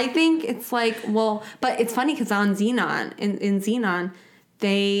able. I think it's like, well, but it's funny because on Xenon, in Xenon,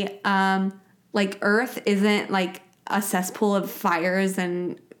 they, like Earth isn't like a cesspool of fires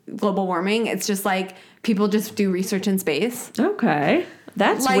and global warming. It's just like people just do research in space. Okay.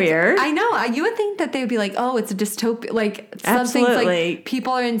 That's Like, weird. I know. You would think that they would be like, oh, it's a dystopia. Like, something's Absolutely. like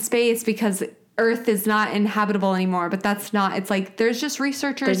people are in space because Earth is not inhabitable anymore. But that's not. It's like there's just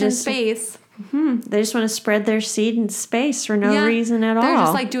researchers in space. They just want to spread their seed in space for no reason at all. They're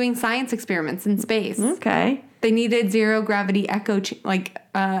just like doing science experiments in space. Okay. They needed zero gravity echo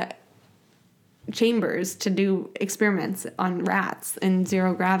chambers to do experiments on rats in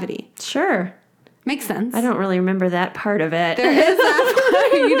zero gravity. Sure. Makes sense. I don't really remember that part of it. There is that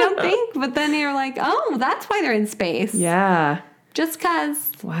part. You don't think, but then you're like, oh, that's why they're in space. Yeah. Just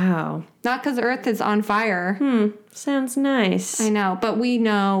because. Wow. Not because Earth is on fire. Sounds nice. I know, but we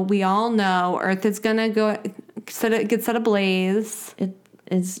all know Earth is gonna get set ablaze. It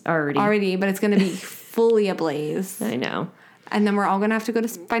is already. But it's gonna be fully ablaze. I know. And then we're all gonna have to go to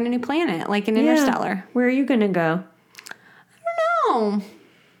find a new planet, like in Interstellar. Where are you gonna go? I don't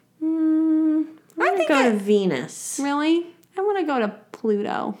know. I'm gonna go to Venus. Really? I want to go to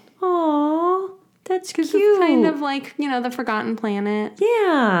Pluto. Aw, that's cute. It's kind of like, the forgotten planet.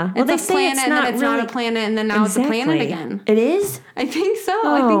 Yeah. Well, It's they a say planet, it's and not then it's really... not a planet, and then now it's a planet again. It is? I think so.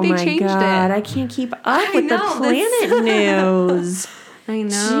 I think they changed God, it. I can't keep up with know, the planet news. I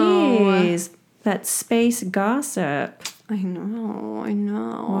know. Jeez. That space gossip. I know.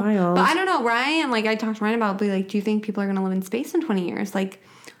 Wild. But I don't know, Ryan, like I talked to Ryan about, like, do you think people are going to live in space in 20 years? Like,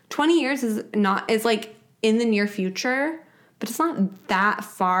 20 years is like in the near future, but it's not that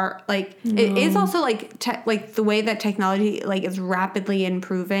far. Like, it is also like like the way that technology like is rapidly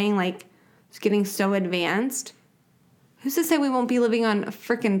improving, like it's getting so advanced. Who's to say we won't be living on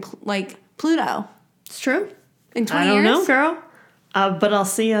freaking like Pluto It's true. in 20 I don't years? know, girl. But I'll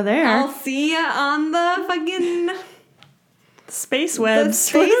see you there. I'll see ya on the fucking Space webs.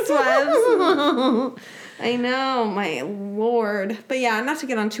 space webs. I know, my lord. But yeah, not to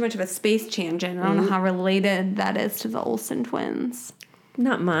get on too much of a space tangent. I don't know how related that is to the Olsen twins.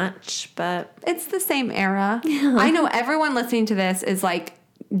 Not much, but... It's the same era. I know everyone listening to this is like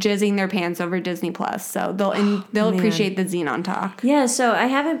jizzing their pants over Disney Plus, so they'll appreciate the Xenon talk. Yeah, so I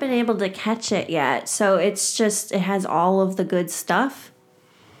haven't been able to catch it yet. So it's just, it has all of the good stuff.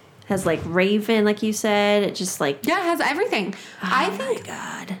 Has like Raven, like you said. It just like... Yeah, it has everything. I think... my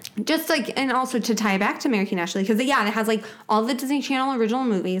God. Just like, and also to tie back to American Ashley, because it has like all the Disney Channel original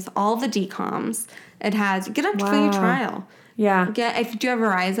movies, all the DComs. It has, get up for your trial. Yeah. Do you have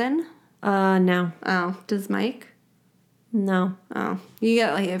Verizon? No. Oh, does Mike? No. Oh, you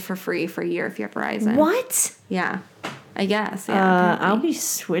get like it for free for a year if you have Verizon. What? Yeah, I guess. Yeah, I'll be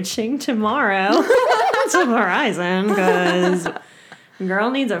switching tomorrow to Verizon because girl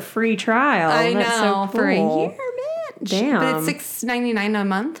needs a free trial. I That's know, so for a cool. year, bitch. Damn. But it's $6.99 a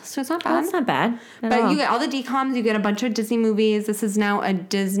month, so it's not bad. That's not bad. But you get all the DComs, you get a bunch of Disney movies. This is now a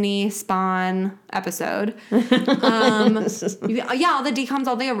Disney Spawn episode. All the DComs,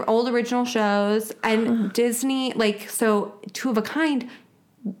 all the old original shows. And Disney, like, so Two of a Kind,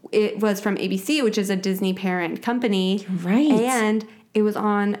 it was from ABC, which is a Disney parent company. Right. And it was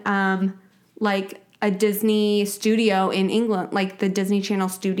on like a Disney studio in England, like the Disney Channel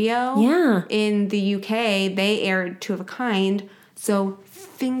studio. Yeah. In the UK, they aired Two of a Kind. So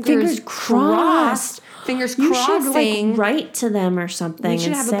Fingers crossed. Fingers You crossing. should write to them or something We should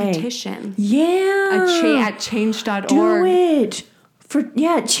and have say, a petition. Yeah. At change.org. Do it.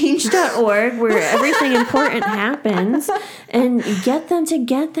 Change.org, where everything important happens, and get them to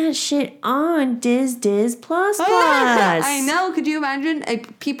get that shit on Disney Plus. I know. Could you imagine?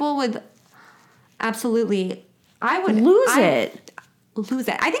 People would absolutely. I would lose it. Lose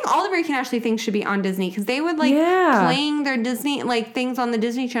it. I think all the American Ashley things should be on Disney because they would playing their Disney things on the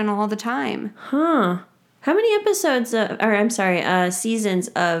Disney Channel all the time. Huh? How many seasons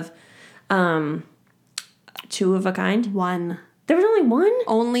of Two of a Kind? One. There was only one?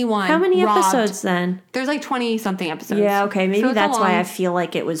 Only one. How many Robbed. episodes then? There's like 20-something episodes. Yeah, okay. Maybe So that's why I long. feel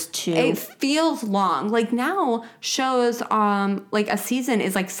like it was 2. It feels long. Like now, shows, like a season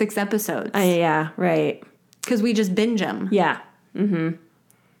is like 6 episodes. Yeah, right. Because we just binge them. Yeah. Mm-hmm.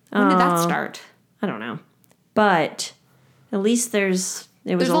 When did that start? I don't know. But at least it was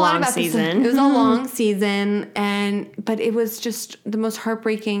There's a lot long of episodes. season. It was a long season, but it was just the most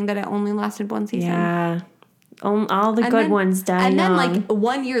heartbreaking that it only lasted one season. Yeah. All the good ones died And then, young. like,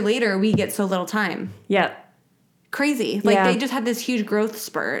 1 year later, we get so little time. Yep. Crazy. Like, Yeah. they just had this huge growth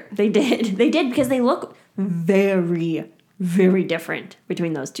spurt. They did. They did because they look very, very different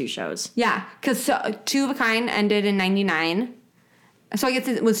between those two shows. Yeah, because Two of a Kind ended in 99. So I guess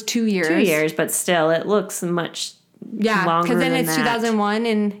it was 2 years. 2 years, but still, it looks much longer because then than it's that. 2001,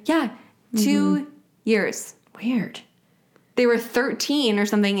 and 2 years. Weird. They were 13 or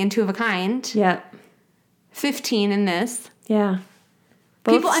something in Two of a Kind. Yep. 15 in this. Yeah.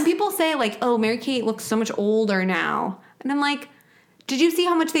 People say like, oh, Mary Kate looks so much older now, and I'm like, did you see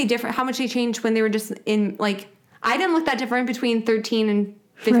how much they changed when they were just in like? I didn't look that different between 13 and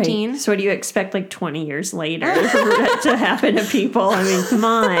 15. Right. So what do you expect like 20 years later for that to happen to people? I mean, come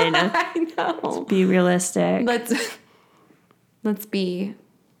on. I know. Be realistic. Let's be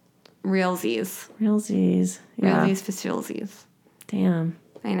realsies. Realsies. Yeah. Realsies, facilities. Damn.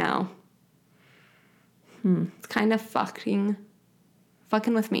 I know. It's kind of fucking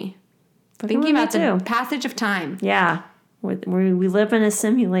with me. Thinking about the passage of time. Yeah. We live in a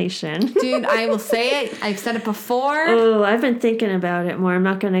simulation. Dude, I will say it. I've said it before. Oh, I've been thinking about it more. I'm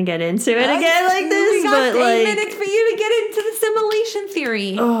not going to get into it again like this. We got but 8 minutes for you to get into the simulation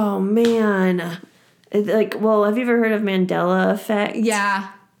theory. Oh, man. Well, have you ever heard of Mandela effect?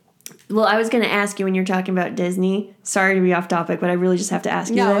 Yeah. Well, I was going to ask you when you're talking about Disney. Sorry to be off topic, but I really just have to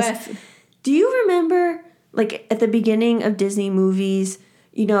ask you this. Do you remember, like, at the beginning of Disney movies,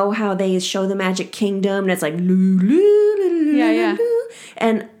 you know how they show the Magic Kingdom and it's like, yeah.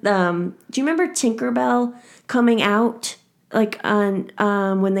 And do you remember Tinkerbell coming out, like, on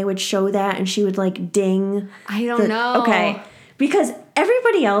when they would show that and she would, like, ding? I don't know. Okay. Because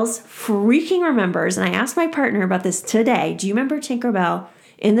everybody else freaking remembers, and I asked my partner about this today. Do you remember Tinkerbell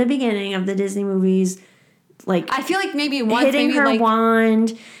in the beginning of the Disney movies, like, I feel like maybe once, hitting her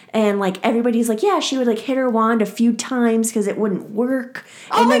wand, and like everybody's like, yeah, she would like hit her wand a few times because it wouldn't work.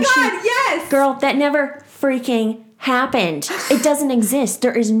 Oh and my then God, yes! Girl, that never freaking happened. It doesn't exist.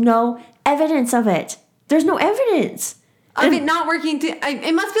 There is no evidence of it. There's no evidence of it not working.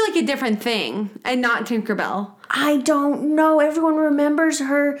 It must be like a different thing and not Tinkerbell. I don't know. Everyone remembers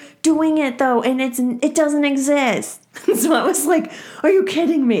her doing it though, and it doesn't exist. So I was like, are you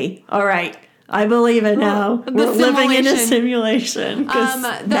kidding me? All right. I believe it now. We're living in a simulation.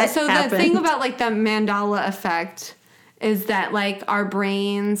 The thing about like the Mandela effect is that like our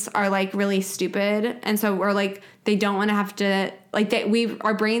brains are like really stupid, and so we're like they don't want to have to like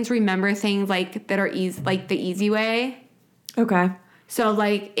our brains remember things like that are easy, like the easy way. Okay. So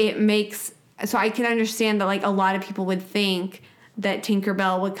like so I can understand that like a lot of people would think that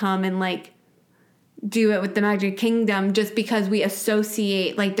Tinkerbell would come and like do it with the Magic Kingdom just because we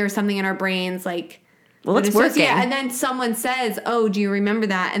associate, like, there's something in our brains, like, well, it's working. And then someone says, oh, do you remember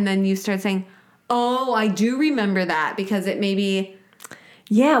that? And then you start saying, oh, I do remember that because it maybe.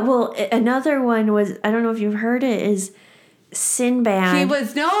 Yeah, well, another one was, I don't know if you've heard it, is Sinbad. It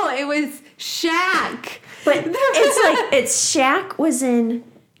was Shaq. But it's Shaq was in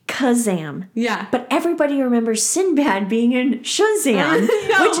Kazam. Yeah. But everybody remembers Sinbad being in Shazam,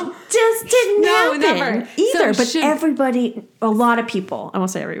 which just didn't happen never. either. So but everybody, a lot of people, I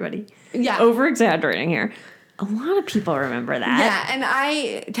won't say everybody. Yeah. Over-exaggerating here. A lot of people remember that. Yeah, and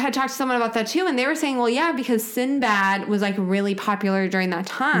I had talked to someone about that too, and they were saying, well, yeah, because Sinbad was like really popular during that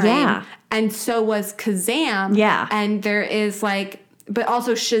time. Yeah. And so was Kazam. Yeah. And there is like but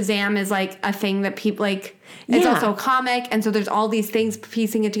also Shazam is like a thing that people like. It's Yeah. also a comic, and so there's all these things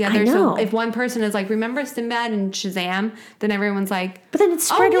piecing it together. I know. So if one person is like, remember Sinbad and Shazam, then everyone's like, But then it's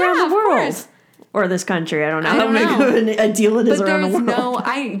spread around of the world. course. Or this country. I don't know I how don't big know. of a deal it is But around the there's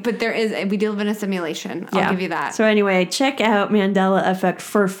world. but there is, we do live in a simulation. I'll give you that. So anyway, check out Mandela Effect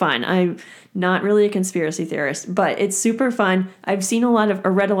for fun. I'm not really a conspiracy theorist, but it's super fun. I've seen or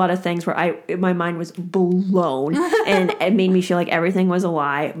read a lot of things where my mind was blown and it made me feel like everything was a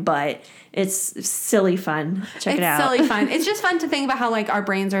lie, but it's silly fun. Check it out. It's silly fun. It's just fun to think about how like our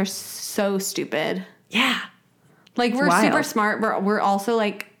brains are so stupid. Yeah. Like we're wild. super smart, but we're also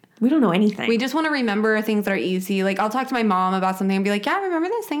like, We don't know anything. we just want to remember things that are easy. Like I'll talk to my mom about something and be like, yeah, remember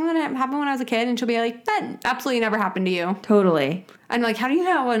this thing that happened when I was a kid? And she'll be like, that absolutely never happened to you. Totally. I'm like, how do you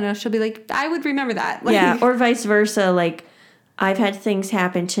know? And she'll be like, I would remember that. Like, Yeah, or vice versa. Like, I've had things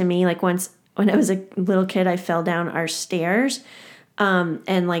happen to me. Like, once when I was a little kid, I fell down our stairs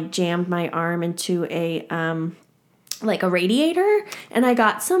and, like, jammed my arm into a radiator. And I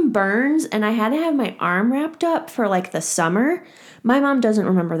got some burns, and I had to have my arm wrapped up for, like, the summer. My mom doesn't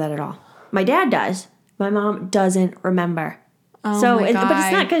remember that at all. My dad does. My mom doesn't remember. Oh But my it's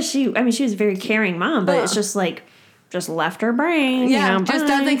God. not because she was a very caring mom, but it's just, like, just left her brain. yeah, you know, just bye.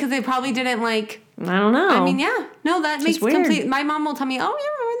 doesn't because they probably didn't like. I don't know. I mean, yeah, no, that makes weird. complete. My mom will tell me, "Oh,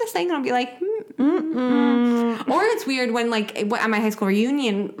 yeah, remember this thing?" And I'll be like, Or it's weird when like at my high school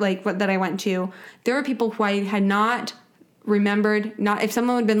reunion, like that I went to, there were people who I had not remembered. Not if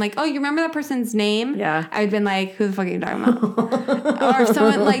someone had been like, "Oh, you remember that person's name?" Yeah. I'd been like, "Who the fuck are you talking about?" Or if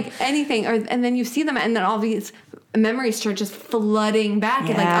someone like anything, and then you see them, and then all these memories start just flooding back.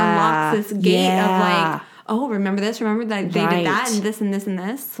 It like unlocks this gate of like. Oh, remember this? Remember that they did that and this and this and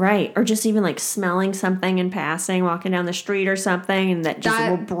this? Right. Or just even like smelling something in passing, walking down the street or something, and that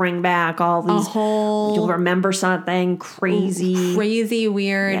will bring back all these. You'll remember something crazy. Crazy,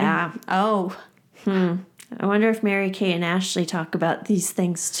 weird. Yeah. Oh. I wonder if Mary Kate and Ashley talk about these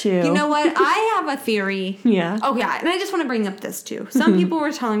things too. You know what? I have a theory. Yeah. Oh, yeah. And I just want to bring up this too. Some people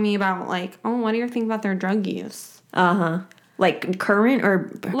were telling me about like, oh, what do you think about their drug use? Uh-huh. Like current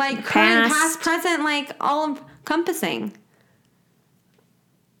or Like past? current, past, present, like all encompassing.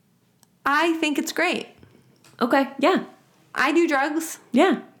 I think it's great. Okay. Yeah. I do drugs.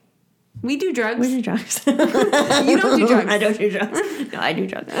 Yeah. We do drugs. We do drugs. You don't do drugs. I don't do drugs. No, I do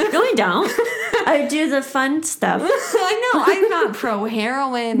drugs. No, I don't. I do the fun stuff. I know. I'm not pro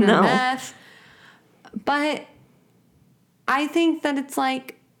heroin No. or meth. But I think that it's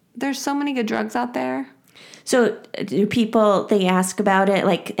like there's so many good drugs out there. So do people, they ask about it,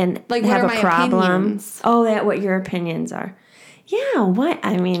 like, and Like, have what are a my problem? opinions? Oh, that what your opinions are. Yeah, what?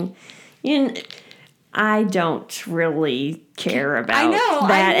 I mean, I don't really care about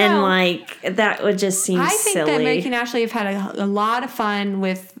that. And, like, that would just seem I think silly. that Mary Kate and Ashley have had a lot of fun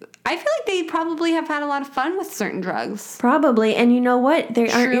with... I feel like they probably have had a lot of fun with certain drugs. Probably. And you know what? They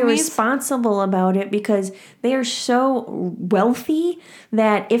aren't Shroomies? irresponsible about it because they are so wealthy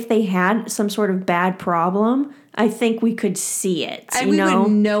that if they had some sort of bad problem, I think we could see it. And we would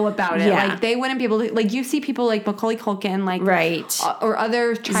know about it. Yeah. Like, they wouldn't be able to... Like, you see people like Macaulay Culkin, like... Right. Or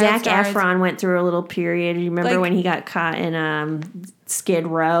other child Zac stars. Efron went through a little period. You remember Like- when he got caught in Skid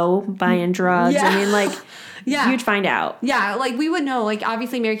Row buying drugs? Yeah. I mean, like, Yeah. you'd find out. Yeah, like, we would know. Like,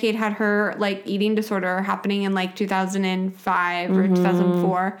 obviously, Mary Kate had her, like, eating disorder happening in, like, 2005 or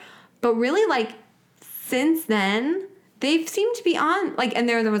 2004. But really, like, since then, they've seemed to be on... Like, and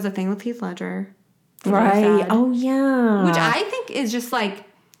there was a thing with Heath Ledger. Right. Sad. Oh, yeah. Which I think is just, like...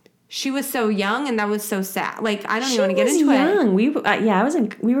 She was so young, and that was so sad. Like, I don't She even want to get was into it. young.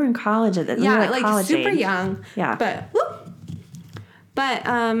 We were in college at that. We Yeah, were like college super age. young. Yeah. But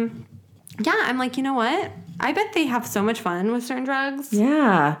yeah, I'm like, you know what? I bet they have so much fun with certain drugs.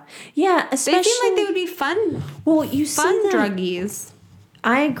 Yeah. Yeah, They especially... seem like they would be fun Well, you see them... druggies.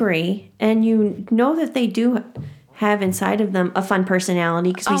 I agree. And you know that they do have inside of them a fun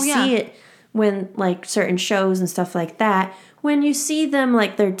personality because we see it when, like, certain shows and stuff like that. When you see them,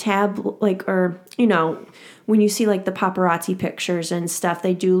 like, their or, you know, when you see, like, the paparazzi pictures and stuff,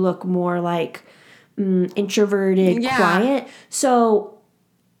 they do look more, like, introverted, quiet. So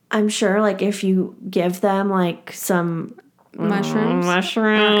I'm sure, like, if you give them, like, some Mushrooms.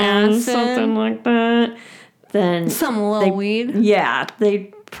 mushrooms, acid. something like that, then Some little weed. yeah,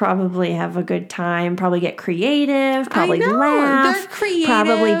 they probably have a good time, probably get creative, probably know, laugh, they're creative.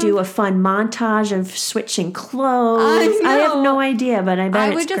 probably do a fun montage of switching clothes. I have know. no idea, but I bet I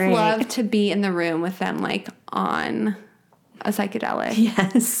it's would just great. love to be in the room with them, like, on a psychedelic.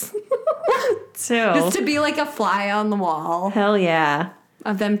 Yes. So Just to be like a fly on the wall. hell yeah.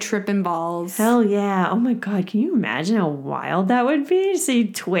 of them tripping balls. Hell yeah. Oh my God. Can you imagine how wild that would be? To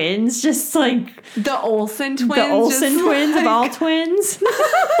see twins just like The Olsen twins. the Olsen twins of all twins.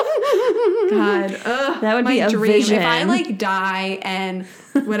 God. Ugh, That would my be a dream. vision. If I like die and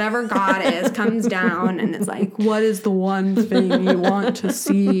whatever God is comes down and it's like, what is the one thing you want to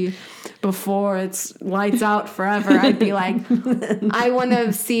see before it's lights out forever? I'd be like, I want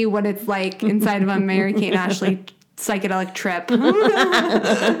to see what it's like inside of a Mary Kate and Ashley psychedelic trip.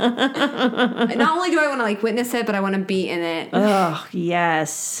 Not only do I want to like witness it, but I want to be in it. Oh,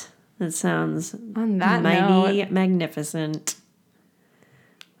 yes. That sounds On that mighty note, magnificent.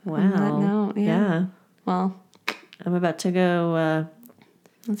 Wow. that note, yeah. well, I'm about to go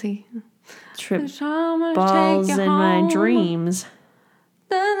let's see. trip I'm gonna balls take you in my home. dreams.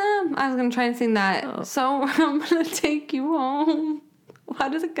 I was gonna try and sing that. Oh. So I'm gonna take you home. How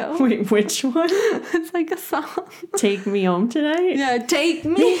does it go? Wait, which one? It's like a song. Take me home tonight? Yeah, take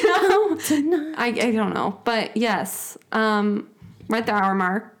me home. Tonight. I don't know, but yes, we're at the hour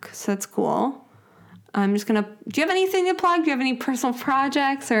mark, so that's cool. I'm just gonna. Do you have anything to plug? Do you have any personal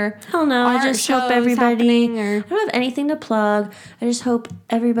projects or? Hell no, I art just hope shows everybody. happening, or- I don't have anything to plug. I just hope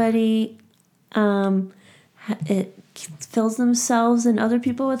everybody it fills themselves and other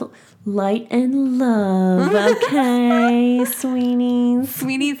people with light and love. Okay, sweeties.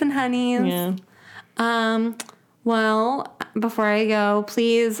 Sweeties and honeys. Yeah. Well, before I go,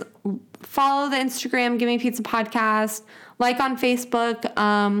 please follow the Instagram Gimme Pizza Podcast, like on Facebook,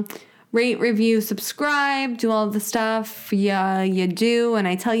 rate, review, subscribe, do all the stuff you do, and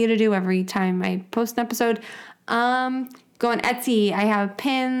I tell you to do every time I post an episode. Go on Etsy. I have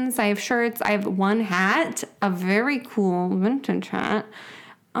pins, I have shirts, I have one hat, a very cool vintage hat.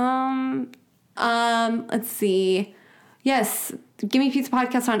 Let's see. Yes, Gimme Pizza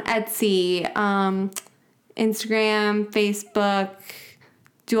Podcast on Etsy, Instagram, Facebook,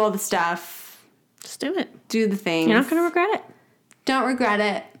 do all the stuff. Just do it. Do the things. You're not going to regret it. Don't regret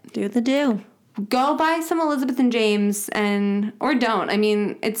it. Do the do. Go buy some Elizabeth and James or don't. I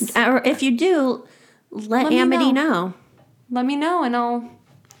mean, it's Or if you do, let me Amity know. know. let me know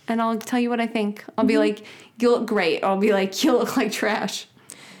and I'll tell you what I think. I'll be like, you look great. I'll be like, you look like trash.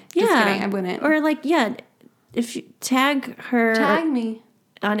 Yeah. Just kidding, I wouldn't. Or like, yeah, if you tag her Tag me.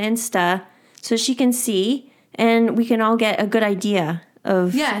 on Insta so she can see and we can all get a good idea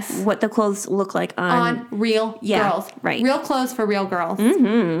of Yes. what the clothes look like On real girls. right. Real clothes for real girls.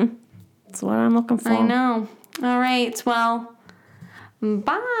 That's what I'm looking for. I know. All right. Well,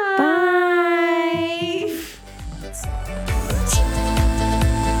 bye. Bye. It's